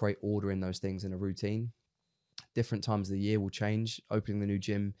then create order in those things in a routine. Different times of the year will change. Opening the new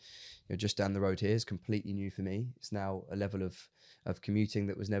gym, just down the road here is completely new for me. It's now a level of commuting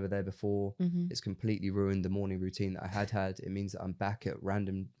that was never there before. It's completely ruined the morning routine that I had. It means that I'm back at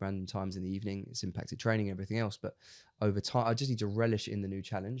random times in the evening. It's impacted training and everything else. But over time, I just need to relish in the new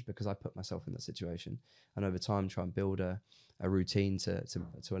challenge, because I put myself in that situation. And over time, try and build a routine to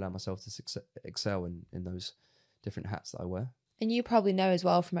allow myself to excel in those different hats that I wear. And you probably know as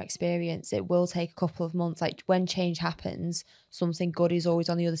well from experience, it will take a couple of months. Like, when change happens, something good is always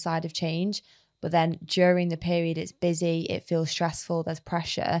on the other side of change. But then during the period, it's busy, it feels stressful, there's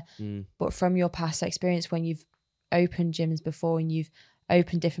pressure. But from your past experience, when you've opened gyms before and you've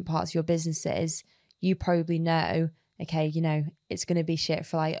opened different parts of your businesses, you probably know, okay, it's going to be shit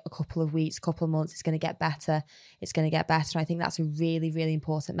for like a couple of weeks, couple of months. It's going to get better. It's going to get better. And I think that's a really, really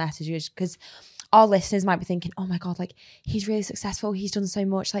important message, because our listeners might be thinking, oh my God, like, he's really successful. He's done so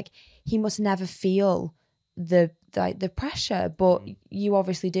much. Like, he must never feel the pressure, but you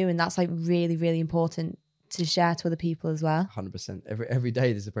obviously do. And that's like really, really important to share to other people as well. 100%. Every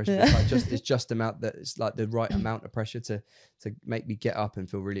day there's a pressure. It's just amount that it's like the right amount of pressure to make me get up and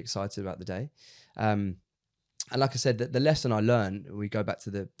feel really excited about the day. And like I said, the lesson I learned, we go back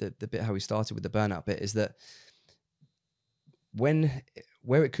to the bit how we started with the burnout bit, is that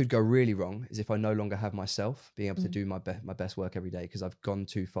where it could go really wrong is if I no longer have myself being able to do my best work every day, because I've gone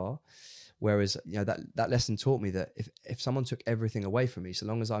too far. Whereas, that lesson taught me that if someone took everything away from me, so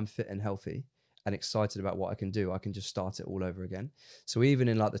long as I'm fit and healthy and excited about what I can do, I can just start it all over again. So even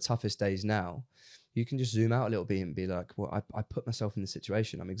in like the toughest days now, you can just zoom out a little bit and be like, well, I put myself in this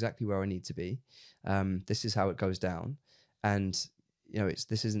situation. I'm exactly where I need to be. This is how it goes down. And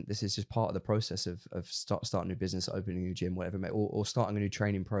this is just part of the process of starting a new business, opening a new gym, whatever, or starting a new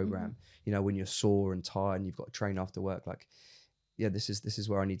training program. When you're sore and tired and you've got to train after work, like, yeah, this is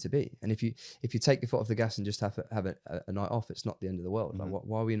where I need to be. And if you take your foot off the gas and just have a night off, it's not the end of the world. Like,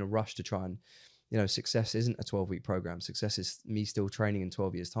 why are we in a rush to try and, success isn't a 12-week program. Success is me still training in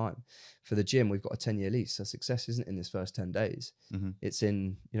 12 years time. For the gym, we've got a 10-year lease. So success isn't in this first 10 days. It's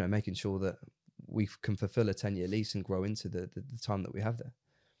in, making sure that we can fulfill a 10-year lease and grow into the time that we have there.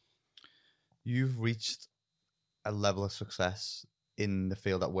 You've reached a level of success in the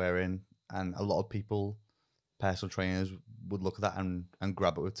field that we're in, and a lot of people, personal trainers, would look at that and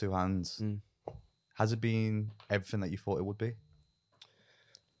grab it with two hands. Has it been everything that you thought it would be?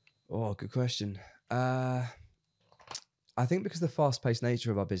 Oh, good question. I think because of the fast-paced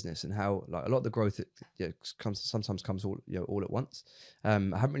nature of our business and how, like, a lot of the growth sometimes comes all at once. I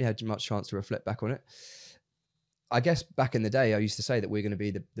haven't really had much chance to reflect back on it. I guess back in the day, I used to say that we're going to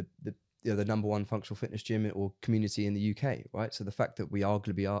be the number one functional fitness gym or community in the UK, right? So the fact that we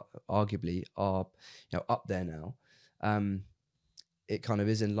arguably are up there now, it kind of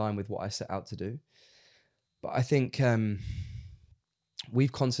is in line with what I set out to do. But I think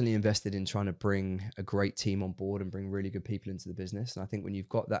we've constantly invested in trying to bring a great team on board and bring really good people into the business. And I think when you've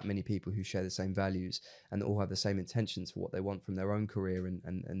got that many people who share the same values and that all have the same intentions for what they want from their own career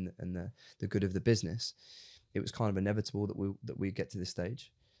and the good of the business, it was kind of inevitable that we get to this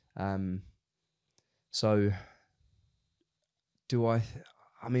stage. So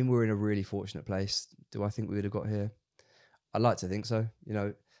I mean, we're in a really fortunate place. Do I think we would have got here? I'd like to think so.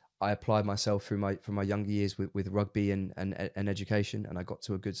 I applied myself from my younger years with rugby and education, and I got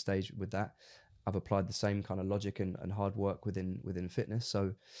to a good stage with that. I've applied the same kind of logic and hard work within fitness.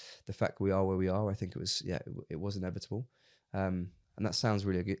 So the fact we are where we are, I think it was inevitable. And that sounds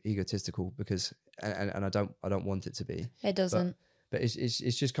really egotistical because, and I don't want it to be. It doesn't. But it's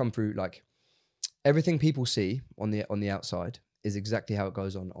just come through, like, everything people see on the outside is exactly how it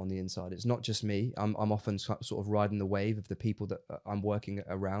goes on the inside. It's not just me. I'm often sort of riding the wave of the people that I'm working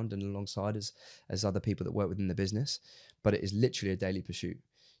around and alongside as other people that work within the business. But it is literally a daily pursuit.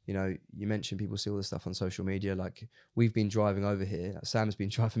 You know, you mentioned people see all this stuff on social media. Like, we've been driving over here. Sam's been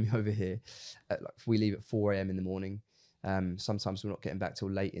driving me over here. We leave at 4 a.m. in the morning. Sometimes we're not getting back till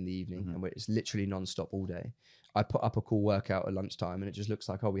late in the evening, and it's literally non-stop all day. I put up a cool workout at lunchtime, and it just looks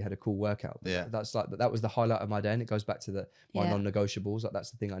like, oh, we had a cool workout. Yeah, that's like that was the highlight of my day, and it goes back to my non-negotiables. Like,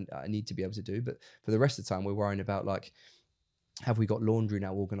 that's the thing I need to be able to do. But for the rest of the time, we're worrying about, like, have we got laundry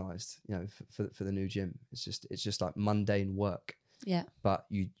now organised? You know, for the new gym. It's just like mundane work. Yeah. But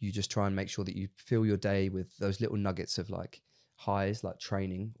you just try and make sure that you fill your day with those little nuggets of, like, highs, like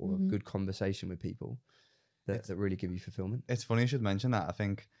training or a good conversation with people that really give you fulfillment. It's funny you should mention that. I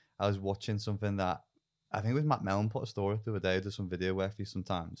think I was watching something that, I think it was Matt Mellon put a story up the other day, did some video work for you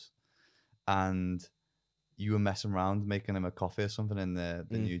sometimes, and you were messing around making him a coffee or something in the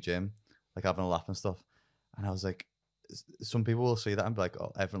new gym, like having a laugh and stuff. And I was like, some people will see that and be like,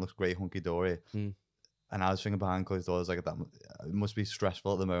 oh, everything looks great, hunky-dory. And I was thinking behind closed doors, like, that it must be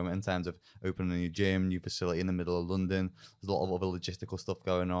stressful at the moment in terms of opening a new gym, new facility in the middle of London. There's a lot of other logistical stuff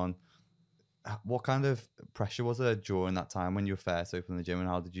going on. What kind of pressure was there during that time when you were first opening the gym, and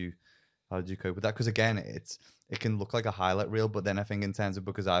how did you cope with that? Because again, it can look like a highlight reel, but then I think in terms of,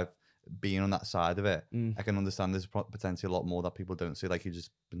 because I've been on that side of it, I can understand there's potentially a lot more that people don't see, like you've just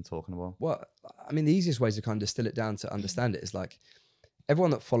been talking about. Well, I mean, the easiest way to kind of distill it down to understand it is, like,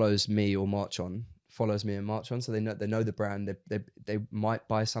 everyone that follows me or Marchon follows me and Marchon, so they know the brand. They might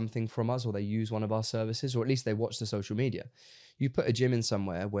buy something from us, or they use one of our services, or at least they watch the social media. You put a gym in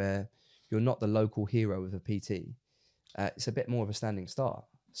somewhere where you're not the local hero of a PT, it's a bit more of a standing start.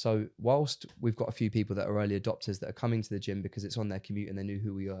 So whilst we've got a few people that are early adopters that are coming to the gym because it's on their commute and they knew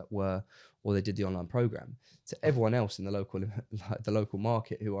who we were, or they did the online program, to everyone else in the local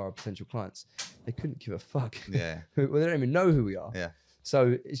market who are our potential clients, they couldn't give a fuck. Yeah. They don't even know who we are. Yeah.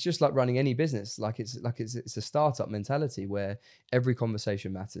 So it's just like running any business. It's a startup mentality where every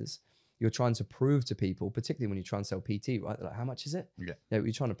conversation matters. You're trying to prove to people, particularly when you try and sell PT, right? They're like, how much is it? Yeah.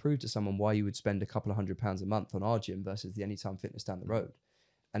 You're trying to prove to someone why you would spend a couple of £100 a month on our gym versus the Anytime Fitness down the road.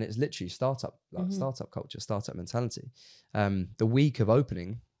 And it's literally startup culture, startup mentality. The week of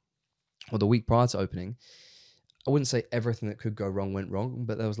opening, or the week prior to opening, I wouldn't say everything that could go wrong went wrong,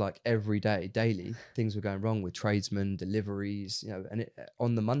 but there was, like, every day, daily, things were going wrong with tradesmen, deliveries, you know. And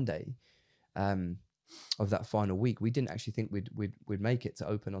on the Monday of that final week, we didn't actually think we'd make it to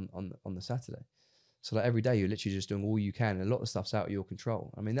open on the Saturday. So, like, every day you're literally just doing all you can, and a lot of stuff's out of your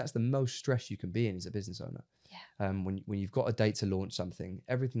control. I mean, that's the most stress you can be in as a business owner. Yeah. When you've got a date to launch something,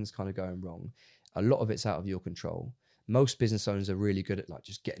 everything's kind of going wrong. A lot of it's out of your control. Most business owners are really good at, like,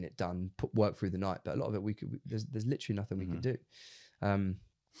 just getting it done, put work through the night. But a lot of it, there's literally nothing we can do.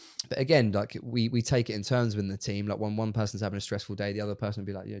 But again, like, we take it in turns within the team. Like, when one person's having a stressful day, the other person will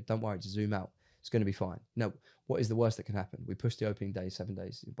be like, yeah, don't worry, just zoom out. It's going to be fine. No, what is the worst that can happen? We push the opening day 7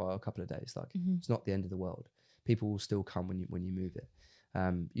 days by a couple of days. Like, it's not the end of the world. People will still come when you move it.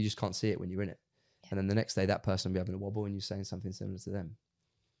 You just can't see it when you're in it. Yeah. And then the next day, that person will be having a wobble and you're saying something similar to them.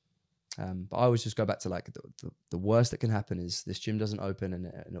 But I always just go back to, like, the worst that can happen is this gym doesn't open and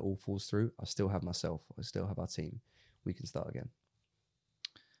it all falls through. I still have myself. I still have our team. We can start again.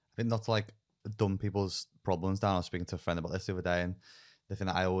 I think not to, like, dumb people's problems down. I was speaking to a friend about this the other day, and the thing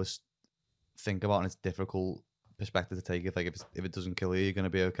that I always think about, and it's a difficult perspective to take, if it doesn't kill you, you're going to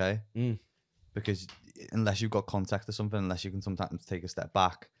be okay. Because unless you've got context or something, unless you can sometimes take a step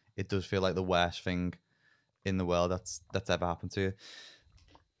back, it does feel like the worst thing in the world that's ever happened to you.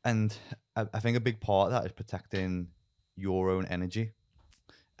 And I think a big part of that is protecting your own energy.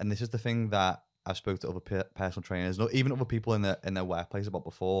 And this is the thing that I've spoke to other personal trainers, not even other people in their workplace about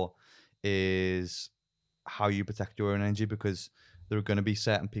before, is how you protect your own energy. Because there are going to be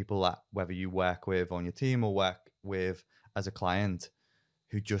certain people that, whether you work with on your team or work with as a client,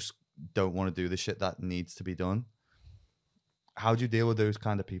 who just don't want to do the shit that needs to be done. How do you deal with those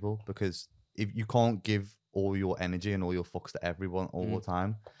kind of people? Because if you can't give all your energy and all your fucks to everyone all the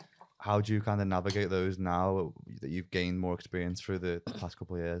time, how do you kind of navigate those now that you've gained more experience through the past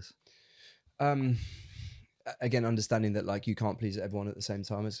couple of years? Again, understanding that, like, you can't please everyone at the same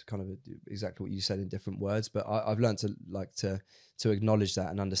time. It's kind of exactly what you said in different words, but I've learned to acknowledge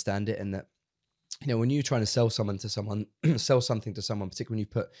that and understand it. And that, you know, when you're trying to sell something to someone, particularly when you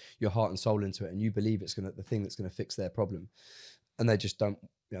put your heart and soul into it and you believe it's the thing that's going to fix their problem, and they just don't,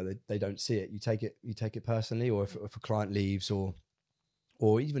 you know, they don't see it. You take it personally, or if a client leaves, or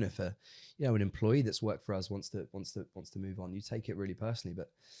even if an employee that's worked for us wants to move on, you take it really personally.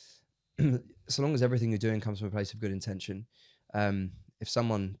 But so long as everything you're doing comes from a place of good intention, if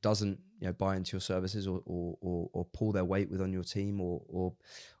someone doesn't, buy into your services or pull their weight within your team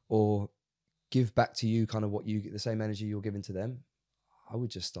or give back to you kind of the same energy you're giving to them, I would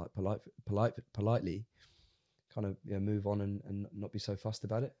just like politely kind of move on and not be so fussed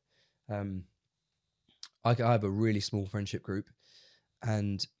about it. I have a really small friendship group,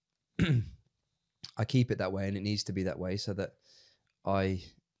 and I keep it that way, and it needs to be that way so that I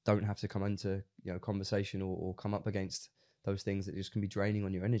don't have to come into conversation or come up against those things that just can be draining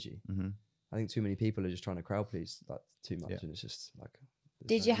on your energy. Mm-hmm. I think too many people are just trying to crowd please like too much, and it's just like.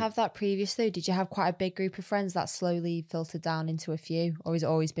 Did you have that previously? Did you have quite a big group of friends that slowly filtered down into a few, or has it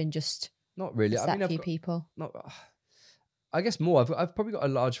always been just not really? a set few people? Not. I guess more. I've probably got a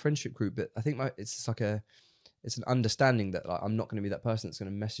large friendship group, but I think it's just like it's an understanding that like, I'm not going to be that person that's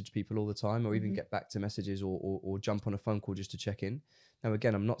going to message people all the time, or even get back to messages or jump on a phone call just to check in. Now,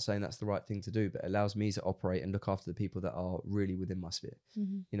 again, I'm not saying that's the right thing to do, but it allows me to operate and look after the people that are really within my sphere.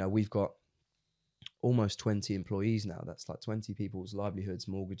 We've got almost 20 employees now. That's like 20 people's livelihoods,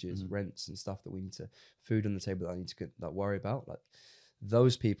 mortgages, rents and stuff that we need to, food on the table that I need to worry about. Like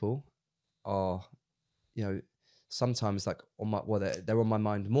those people are, sometimes like they're on my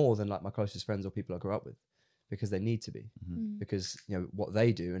mind more than like my closest friends or people I grew up with, because they need to be, because what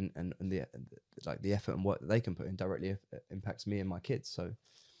they do and the effort and work that they can put in directly impacts me and my kids. So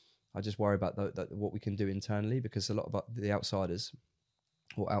I just worry about what we can do internally, because a lot of the outsiders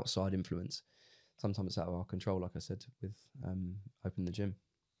or outside influence, sometimes it's out of our control, like I said, with opening the gym.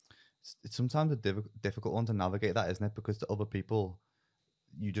 It's sometimes a difficult one to navigate that, isn't it? Because to other people,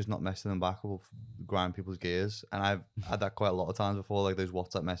 you're just not messing them back or grind people's gears. And I've had that quite a lot of times before, like those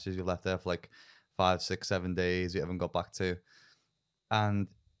WhatsApp messages you've left there for like 5, 6, 7 days you haven't got back to. And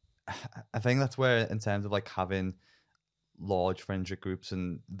I think that's where, in terms of like having large friendship groups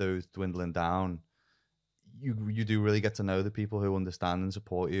and those dwindling down, you do really get to know the people who understand and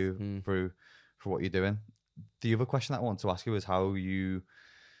support you for what you're doing. The other question that I want to ask you is how you,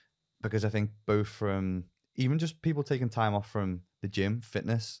 because I think both from even just people taking time off from the gym,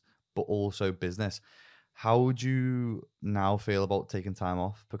 fitness, but also business, how would you now feel about taking time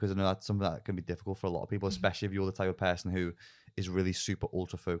off? Because I know that's something that can be difficult for a lot of people, especially if you're the type of person who is really super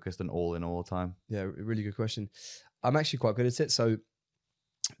ultra focused and all in all the time. Yeah, really good question. I'm actually quite good at it. So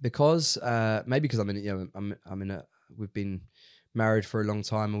because maybe because we've been married for a long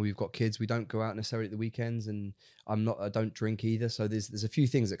time and we've got kids, we don't go out necessarily at the weekends, and I don't drink either. So there's a few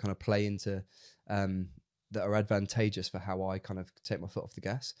things that kind of play into that are advantageous for how I kind of take my foot off the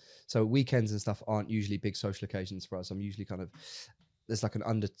gas. So weekends and stuff aren't usually big social occasions for us. I'm usually kind of, there's like an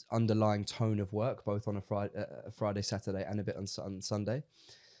underlying tone of work, both on a Friday, Saturday, and a bit on Sunday,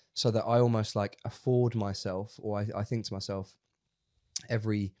 so that I almost like afford myself, or I think to myself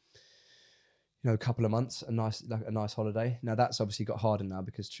every couple of months a nice holiday. Now that's obviously got harder now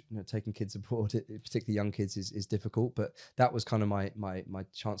because taking kids abroad, particularly young kids, is difficult. But that was kind of my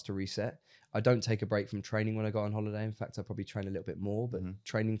chance to reset. I don't take a break from training when I go on holiday. In fact, I probably train a little bit more. But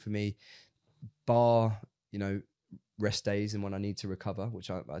training for me, bar rest days and when I need to recover, which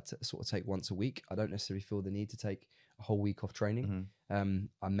I sort of take once a week, I don't necessarily feel the need to take a whole week off training.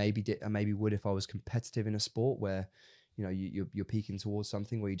 I maybe would if I was competitive in a sport where you're peaking towards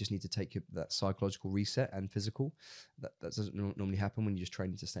something where you just need to take that psychological reset and physical. That doesn't normally happen when you're just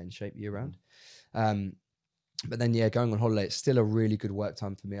training to stay in shape year round. But then, going on holiday, it's still a really good work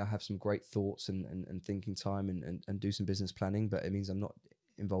time for me. I have some great thoughts and thinking time and do some business planning, but it means I'm not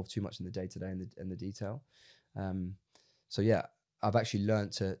involved too much in the day-to-day and the detail. I've actually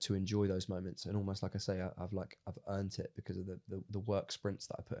learned to enjoy those moments, and almost like I say, I've earned it because of the work sprints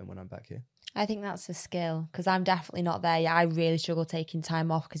that I put in when I'm back here. I think that's a skill, because I'm definitely not there yet. I really struggle taking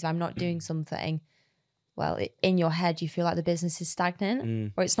time off because if I'm not doing something, well, in your head you feel like the business is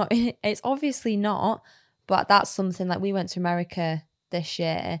stagnant, or it's not. It's obviously not, but that's something like we went to America this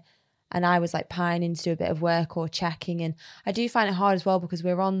year, and I was like pining to do a bit of work or checking, and I do find it hard as well because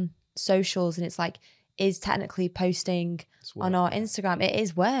we're on socials, and it's like, is technically posting on our Instagram, it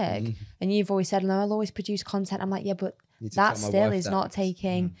is work. And you've always said, no, I'll always produce content. I'm like, yeah, but that still is not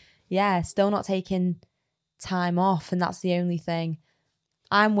taking, still not taking time off. And that's the only thing.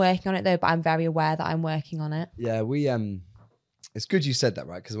 I'm working on it though, but I'm very aware that I'm working on it. Yeah, it's good you said that,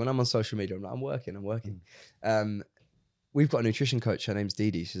 right? Because when I'm on social media, I'm working. We've got a nutrition coach. Her name's Dee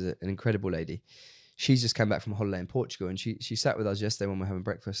Dee. She's an incredible lady. She's just come back from a holiday in Portugal, and she sat with us yesterday when we were having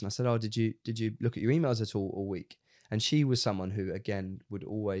breakfast. And I said, "Oh, did you look at your emails at all week?" And she was someone who, again, would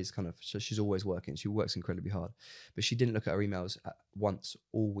always so she's always working. She works incredibly hard, but she didn't look at her emails once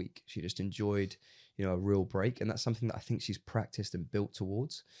all week. She just enjoyed, a real break. And that's something that I think she's practiced and built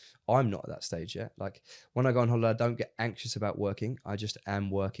towards. I'm not at that stage yet. Like when I go on holiday, I don't get anxious about working. I just am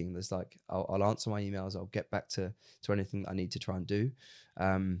working. There's like, I'll answer my emails. I'll get back to anything that I need to try and do.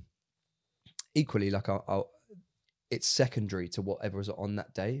 Equally, like it's secondary to whatever is on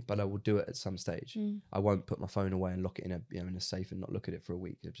that day, but I will do it at some stage. I won't put my phone away and lock it in a safe and not look at it for a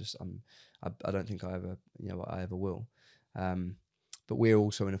week. I don't think I ever will. But we're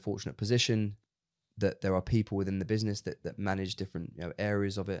also in a fortunate position that there are people within the business that manage different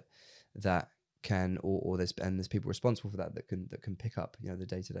areas of it that can, or there's people responsible for that can pick up the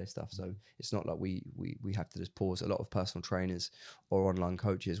day-to-day stuff. So it's not like we have to just pause. A lot of personal trainers or online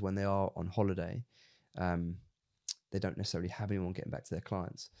coaches, when they are on holiday, they don't necessarily have anyone getting back to their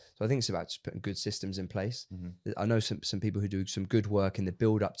clients. So I think it's about just putting good systems in place. I know some people who do some good work in the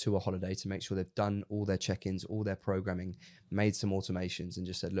build up to a holiday to make sure they've done all their check-ins, all their programming, made some automations, and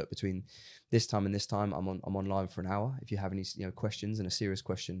just said, look, between this time and this time, I'm online for an hour. If you have any questions, and a serious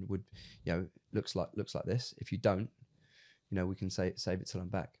question would looks like this. If you don't, we can save it till I'm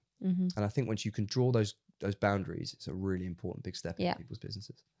back. And I think once you can draw those boundaries, it's a really important big step in people's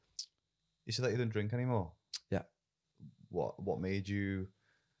businesses. You said that you don't drink anymore? Yeah. What made you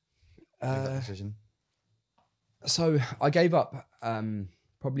make that decision? So I gave up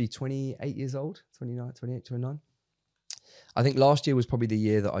probably 28 years old, 29. I think last year was probably the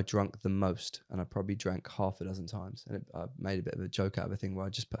year that I drank the most, and I probably drank half a dozen times. And I made a bit of a joke out of a thing where I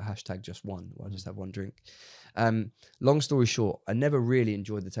just put #just one, where I just have one drink. Long story short, I never really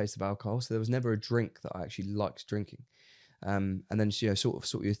enjoyed the taste of alcohol, so there was never a drink that I actually liked drinking. And then sort of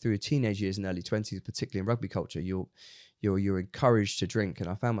through your teenage years and early 20s, particularly in rugby culture, you're encouraged to drink, and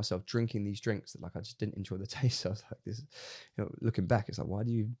I found myself drinking these drinks that I just didn't enjoy the taste. So I was like, this, looking back, it's like, why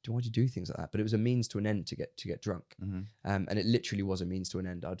do you do things like that? But it was a means to an end to get drunk, and it literally was a means to an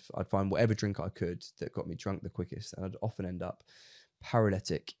end. I'd find whatever drink I could that got me drunk the quickest, and I'd often end up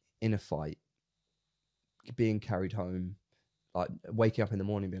paralytic in a fight, being carried home, like waking up in the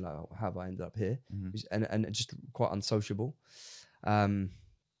morning being like, oh, how have I ended up here? And just quite unsociable. And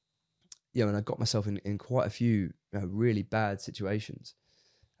I got myself in quite a few really bad situations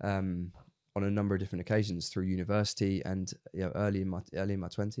on a number of different occasions through university and early in my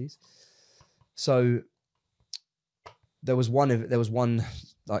 20s. So there was one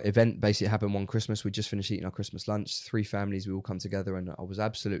event basically happened one Christmas. We just finished eating our Christmas lunch. 3 families, we all come together, and I was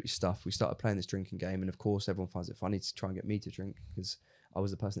absolutely stuffed. We started playing this drinking game, and of course everyone finds it funny to try and get me to drink because I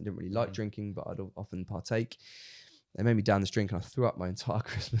was the person that didn't really like drinking, but I'd often partake. They made me down this drink, and I threw up my entire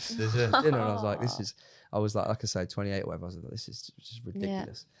Christmas dinner. And I was like, like I say, 28 or whatever. I was like, this is just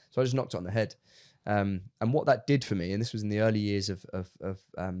ridiculous. Yeah. So I just knocked it on the head. And what that did for me, and this was in the early years of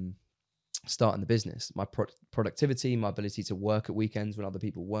starting the business, my productivity, my ability to work at weekends when other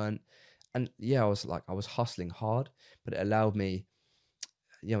people weren't. And I was hustling hard, but it allowed me,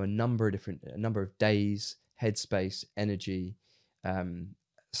 a number of days, headspace, energy,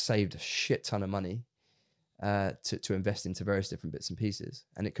 saved a shit ton of money. To invest into various different bits and pieces,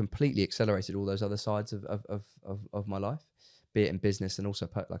 and it completely accelerated all those other sides of my life, be it in business and also,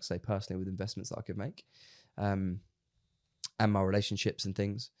 like I say, personally with investments that I could make, and my relationships and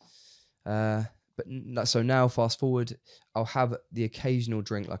things. So now, fast forward, I'll have the occasional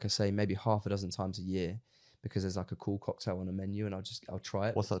drink, like I say, maybe half a dozen times a year, because there's like a cool cocktail on a menu, and I'll try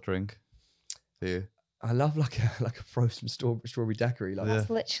it. What's that drink for you? I love like a frozen strawberry daiquiri. That's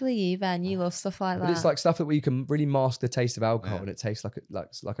literally you, Ben. You love stuff like that. But it's like stuff that where you can really mask the taste of alcohol, and it tastes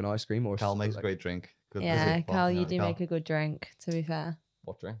like an ice cream. Or Cal makes a great drink. Good Cal, you do make a good drink. To be fair.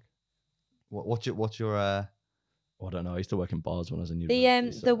 What drink? What's your? I don't know. I used to work in bars when I was in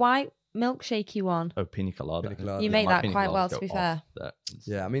university. The white milkshakey one. Oh, pina colada. You make that quite well, to be fair.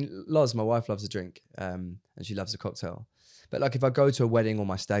 Yeah, I mean, Loz, my wife, loves a drink, and she loves a cocktail. But like if I go to a wedding or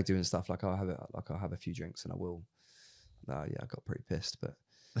my stag do and stuff, I'll have a few drinks, and I will. I got pretty pissed, but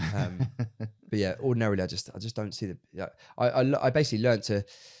but ordinarily I just don't see the. I basically learned to.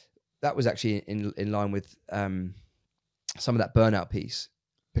 That was actually in line with some of that burnout piece,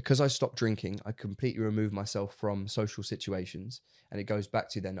 because I stopped drinking. I completely removed myself from social situations, and it goes back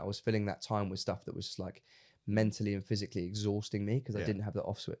to then I was filling that time with stuff that was just like mentally and physically exhausting me because I didn't have the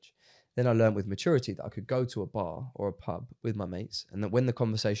off switch. Then I learned with maturity that I could go to a bar or a pub with my mates, and that when the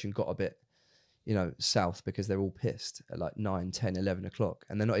conversation got a bit, south because they're all pissed at like 9, 10, 11 o'clock,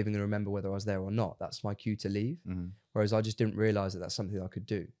 and they're not even going to remember whether I was there or not, that's my cue to leave. Whereas I just didn't realize that that's something I could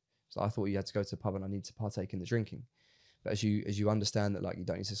do. So I thought you had to go to a pub and I need to partake in the drinking. But as you understand that, like, you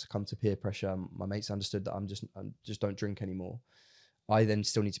don't need to succumb to peer pressure. My mates understood that I just don't drink anymore. I then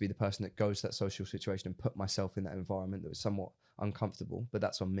still need to be the person that goes to that social situation and put myself in that environment that was somewhat uncomfortable, but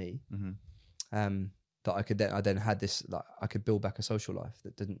that's on me. That I then had this, like, I could build back a social life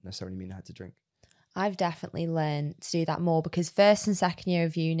that didn't necessarily mean I had to drink. I've definitely learned to do that more, because first and second year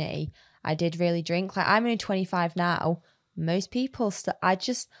of uni, I did really drink. Like, I'm only 25 now. Most people, I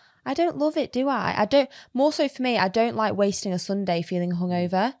don't love it, do I? I don't, more so for me, I don't like wasting a Sunday feeling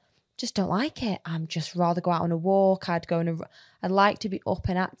hungover. Just don't like it. I'm just rather go out on a walk. I'd like to be up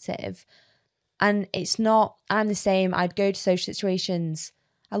and active. And it's not, I'm the same. I'd go to social situations.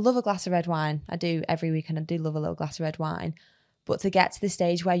 I love a glass of red wine. I do every weekend. I do love a little glass of red wine. But to get to the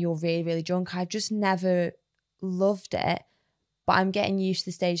stage where you're really, really drunk, I've just never loved it. But I'm getting used to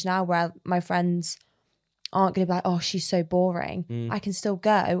the stage now where my friends aren't going to be like, oh, she's so boring. I can still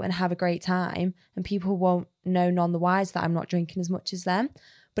go and have a great time, and people won't know none the wiser that I'm not drinking as much as them.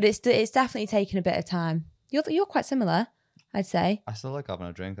 But it's definitely taken a bit of time. You're quite similar, I'd say. I still like having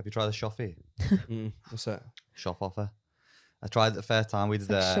a drink. Have you tried the shoffy? What's that? Shoff offer. I tried it the first time. We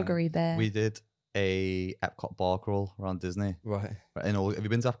did like sugary beer. We did a Epcot bar crawl around Disney. Right. Have you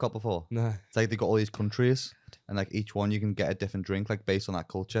been to Epcot before? No. It's like they got all these countries, and like each one you can get a different drink, like based on that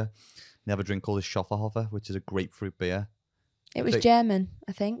culture. They have a drink called a Schofferhofer, which is a grapefruit beer. It was German,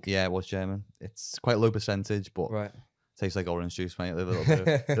 I think. Yeah, it was German. It's quite low percentage, but tastes like orange juice, mate. A little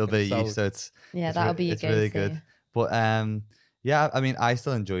bit of yeast, so it's that'll be it's really good. But yeah, I mean, I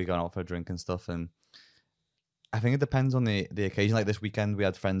still enjoy going out for a drink and stuff, and I think it depends on the occasion. Like this weekend, we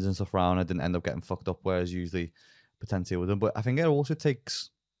had friends and stuff around. I didn't end up getting fucked up, whereas usually potentially with them. But I think it also takes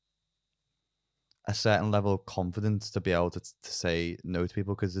a certain level of confidence to be able to say no to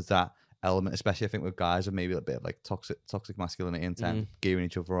people, because there's that element, especially I think with guys, of maybe a bit of like toxic masculinity in terms of gearing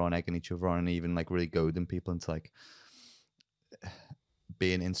each other on, egging each other on, and even like really goading people into like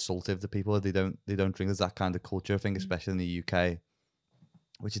being insultive to people if they don't drink. There's that kind of culture, I think, especially in the UK,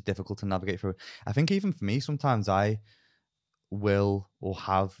 which is difficult to navigate through. I think even for me, sometimes I will or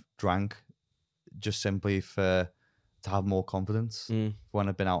have drank just simply to have more confidence when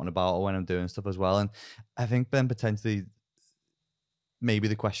I've been out and about or when I'm doing stuff as well. And I think then potentially maybe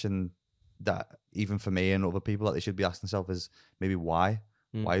the question that even for me and other people that they should be asking themselves is maybe why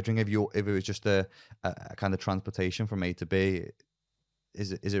you drink. If it was just a kind of transportation from A to B,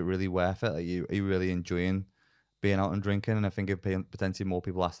 is it really worth it? Are you really enjoying being out and drinking? And I think if potentially more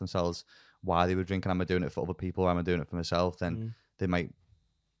people ask themselves why they were drinking, am I doing it for other people or am I doing it for myself, then they might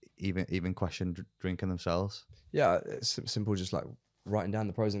even question drinking themselves. Yeah, it's simple, just like writing down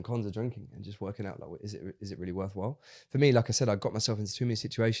the pros and cons of drinking and just working out, like, is it really worthwhile? For me, like I said, I got myself into too many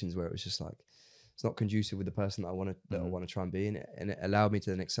situations where it was just like, it's not conducive with the person that I want to try and be in, and it allowed me to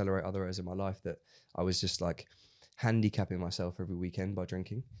then accelerate other areas of my life that I was just like handicapping myself every weekend by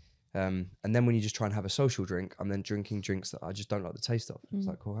drinking. And then when you just try and have a social drink, I'm then drinking drinks that I just don't like the taste of. It's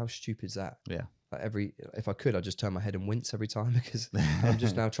like, well, how stupid is that? Yeah. Like if I could, I'd just turn my head and wince every time, because I'm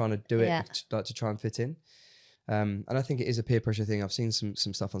just now trying to do it to try and fit in. And I think it is a peer pressure thing. I've seen some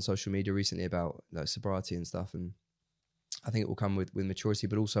stuff on social media recently about sobriety and stuff, and I think it will come with maturity,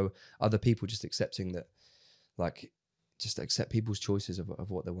 but also other people just accepting that, like, just accept people's choices of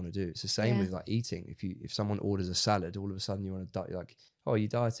what they want to do. It's the same with like eating. If someone orders a salad, all of a sudden you want to diet, like, oh, are you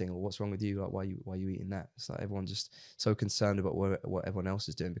dieting, or what's wrong with you? Like, why are you eating that? It's like everyone's just so concerned about what everyone else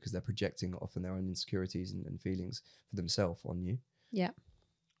is doing, because they're projecting often their own insecurities and feelings for themselves on you. Yeah.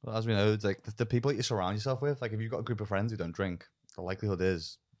 Well, as we know, it's like the people that you surround yourself with, like if you've got a group of friends who don't drink, the likelihood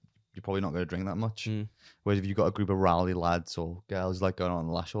is you're probably not going to drink that much. Whereas if you've got a group of rowdy lads or girls like going on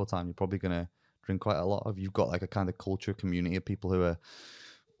the lash all the time, you're probably going to drink quite a lot. If you've got like a kind of culture, community of people who are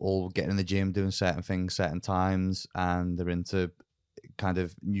all getting in the gym, doing certain things, certain times, and they're into kind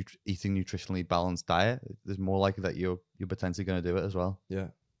of eating nutritionally balanced diet, there's more likely that you're potentially going to do it as well. Yeah.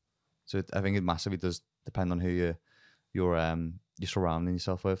 So I think it massively does depend on who you're surrounding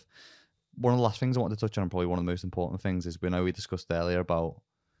yourself with. One of the last things I want to touch on, and probably one of the most important things, is we discussed earlier about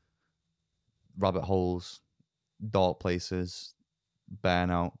rabbit holes, dark places,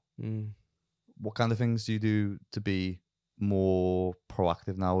 burnout. What kind of things do you do to be more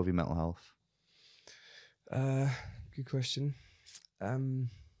proactive now with your mental health? Good question.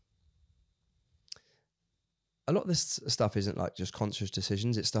 A lot of this stuff isn't like just conscious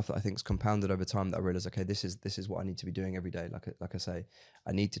decisions. It's stuff that I think is compounded over time, that I realize, okay, this is what I need to be doing every day. Like I say,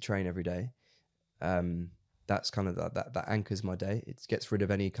 I need to train every day. That's kind of that anchors my day. It gets rid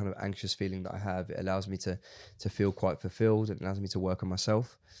of any kind of anxious feeling that I have. It allows me to feel quite fulfilled. It allows me to work on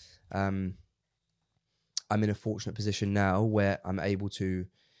myself. I'm in a fortunate position now where I'm able to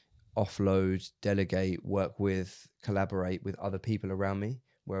offload, delegate, work with, collaborate with other people around me.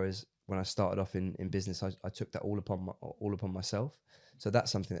 Whereas when I started off in business, I took that all upon myself. So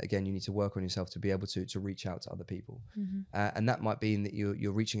that's something that, again, you need to work on yourself to be able to reach out to other people. And that might mean that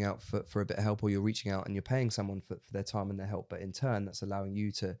you're reaching out for a bit of help, or you're reaching out and you're paying someone for their time and their help. But in turn, that's allowing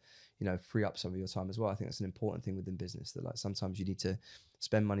you to, free up some of your time as well. I think that's an important thing within business, that like sometimes you need to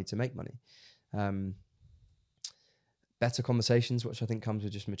spend money to make money. Better conversations, which I think comes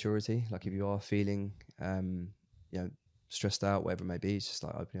with just maturity. Like if you are feeling, stressed out, whatever it may be, it's just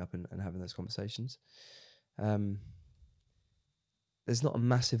like opening up and having those conversations. There's not a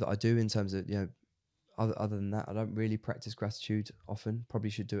massive that I do in terms of, other than that, I don't really practice gratitude often.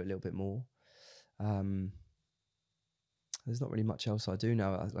 Probably should do it a little bit more. There's not really much else I do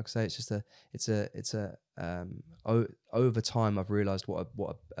now. Like I say, over time I've realized what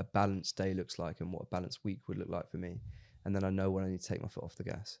a balanced day looks like and what a balanced week would look like for me. And then I know when I need to take my foot off the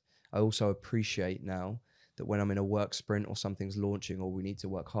gas. I also appreciate now that when I'm in a work sprint or something's launching or we need to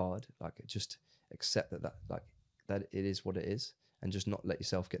work hard, like just accept that it is what it is, and just not let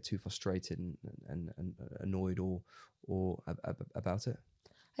yourself get too frustrated and annoyed or about it.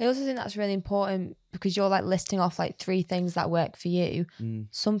 I also think that's really important because you're like listing off like 3 things that work for you.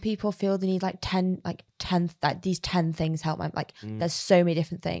 Some people feel they need like 10 these 10 things help. There's so many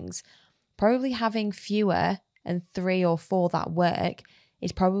different things. Probably having fewer and 3 or 4 that work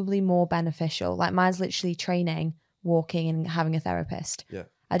is probably more beneficial. Like mine's literally training, walking, and having a therapist. Yeah.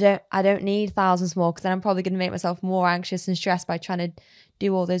 I don't need thousands more, because then I'm probably going to make myself more anxious and stressed by trying to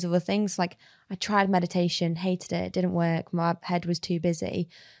do all those other things. Like I tried meditation, hated it, didn't work. My head was too busy.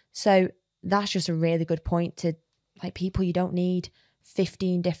 So that's just a really good point to like people. You don't need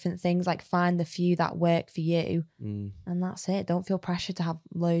 15 different things. Like find the few that work for you, and that's it. Don't feel pressure to have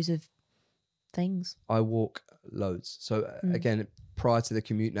loads of things. I walk loads. So again, prior to the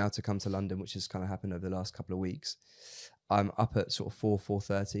commute now to come to London, which has kind of happened over the last couple of weeks, I'm up at sort of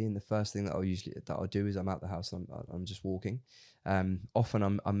 4:30, and the first thing that I'll do is I'm out the house and I'm just walking.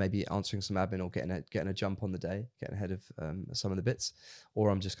 Often I'm maybe answering some admin or getting a jump on the day, getting ahead of some of the bits, or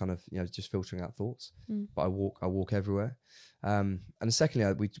I'm just kind of just filtering out thoughts. But I walk everywhere. And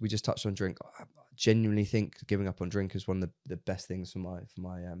secondly, we just touched on drink. I genuinely think giving up on drink is one of the best things for my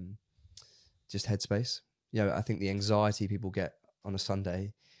just headspace. I think the anxiety people get on a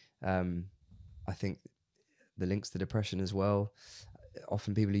Sunday, I think the links to depression as well.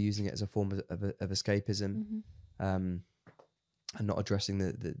 Often people are using it as a form of escapism, and not addressing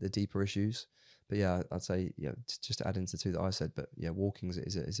the deeper issues. But yeah, I'd say just to add into 2 that I said, but yeah, walking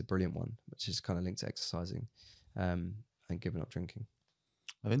is a brilliant one, which is kind of linked to exercising, and giving up drinking.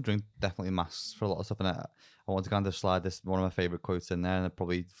 I think drink definitely masks for a lot of stuff, and I want to kind of slide this one of my favorite quotes in there, and it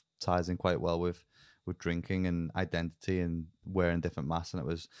probably ties in quite well with drinking and identity and wearing different masks. And it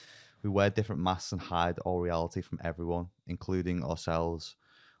was, we wear different masks and hide our reality from everyone, including ourselves.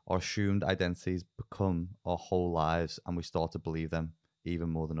 Our assumed identities become our whole lives, and we start to believe them even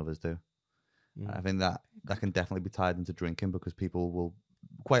more than others do. I think that can definitely be tied into drinking, because people will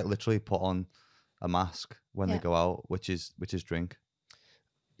quite literally put on a mask when they go out, which is drink.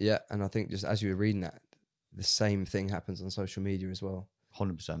 Yeah, and I think just as you were reading that, the same thing happens on social media as well.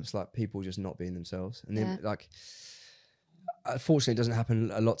 100%. It's like people just not being themselves. And then unfortunately it doesn't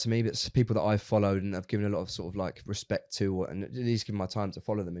happen a lot to me, but it's people that I've followed and I've given a lot of sort of like respect to, and at least given my time to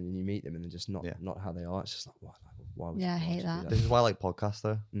follow them, and then you meet them and they're just not how they are. It's just like, why would I hate that. This is why I like podcasts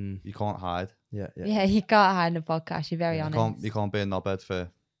though. You can't hide. Yeah, you can't hide in a podcast. You're very honest. You can't be a knobhead for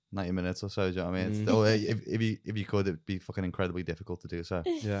 90 minutes or so. Do you know what I mean? It's still, if you could, it'd be fucking incredibly difficult to do so.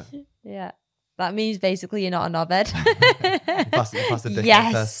 Yeah. Yeah. That means basically you're not a knobhead. Pass the dick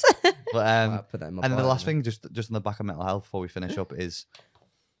yes. test. But put that in my and the bio, last thing, just on the back of mental health before we finish up, is,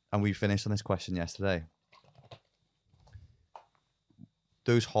 and we finished on this question yesterday,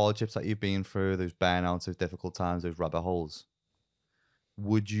 those hardships that you've been through, those burnouts, those difficult times, those rabbit holes,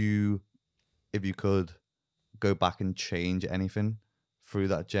 would you, if you could, go back and change anything through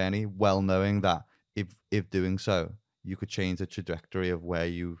that journey, well knowing that if doing so, you could change the trajectory of where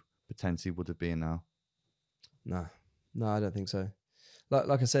you potentially would have been now? No, I don't think so.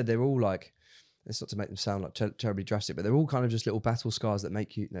 Like I said, they're all like, it's not to make them sound like terribly drastic, but they're all kind of just little battle scars that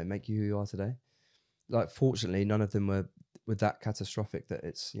make you who you are today. Like, fortunately, none of them were that catastrophic that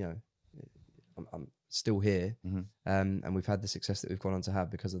it's, I'm still here, and we've had the success that we've gone on to have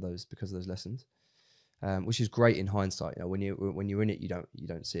because of those lessons, which is great in hindsight. When you're in it, you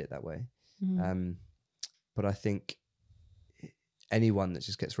don't see it that way. But I think anyone that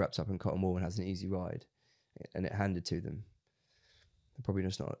just gets wrapped up in cotton wool and has an easy ride and it handed to them, probably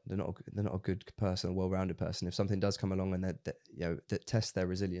just not. They're not a good person, a well-rounded person. If something does come along and that tests their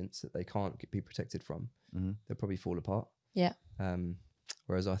resilience that they can't be protected from, they'll probably fall apart. Yeah.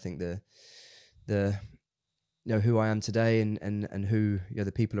 Whereas I think the who I am today and who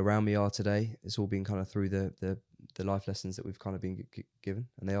the people around me are today, it's all been kind of through the life lessons that we've kind of been given,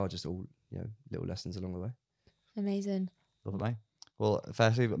 and they are just all little lessons along the way. Amazing. Love it, mate. Well,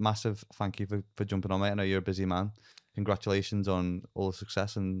 firstly, massive thank you for jumping on, mate. I know you're a busy man. Congratulations on all the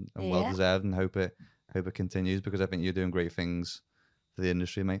success and well deserved, and hope it continues, because I think you're doing great things for the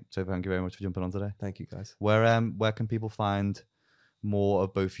industry, mate. So thank you very much for jumping on today. Thank you, guys. Where can people find more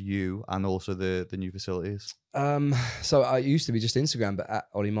of both you and also the new facilities? So I used to be just Instagram, but at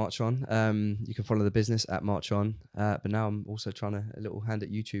Ollie Marchon. You can follow the business at Marchon. But now I'm also trying a little hand at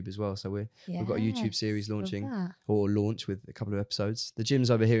YouTube as well. So we've got a YouTube series launch with a couple of episodes. The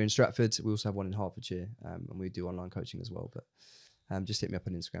gym's over here in Stratford. We also have one in Hertfordshire, and we do online coaching as well. But just hit me up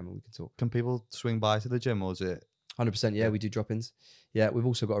on Instagram and we can talk. Can people swing by to the gym, or is it 100%? Yeah, we do drop-ins. Yeah, we've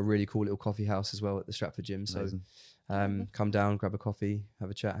also got a really cool little coffee house as well at the Stratford gym. Amazing. So come down, grab a coffee, have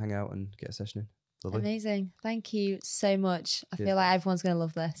a chat, hang out, and get a session in. Lovely. Amazing. Thank you so much. I feel like everyone's going to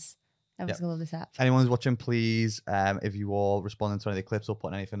love this. Everyone's going to love this app. Anyone who's watching, please, if you are responding to any of the clips or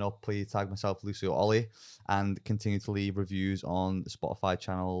putting anything up, please tag myself, Lucy, or Ollie, and continue to leave reviews on the Spotify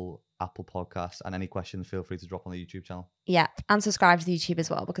channel, Apple Podcasts, and any questions, feel free to drop on the YouTube channel. Yeah, and subscribe to the YouTube as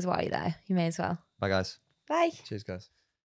well, because while you're there, you may as well. Bye, guys. Bye. Cheers, guys.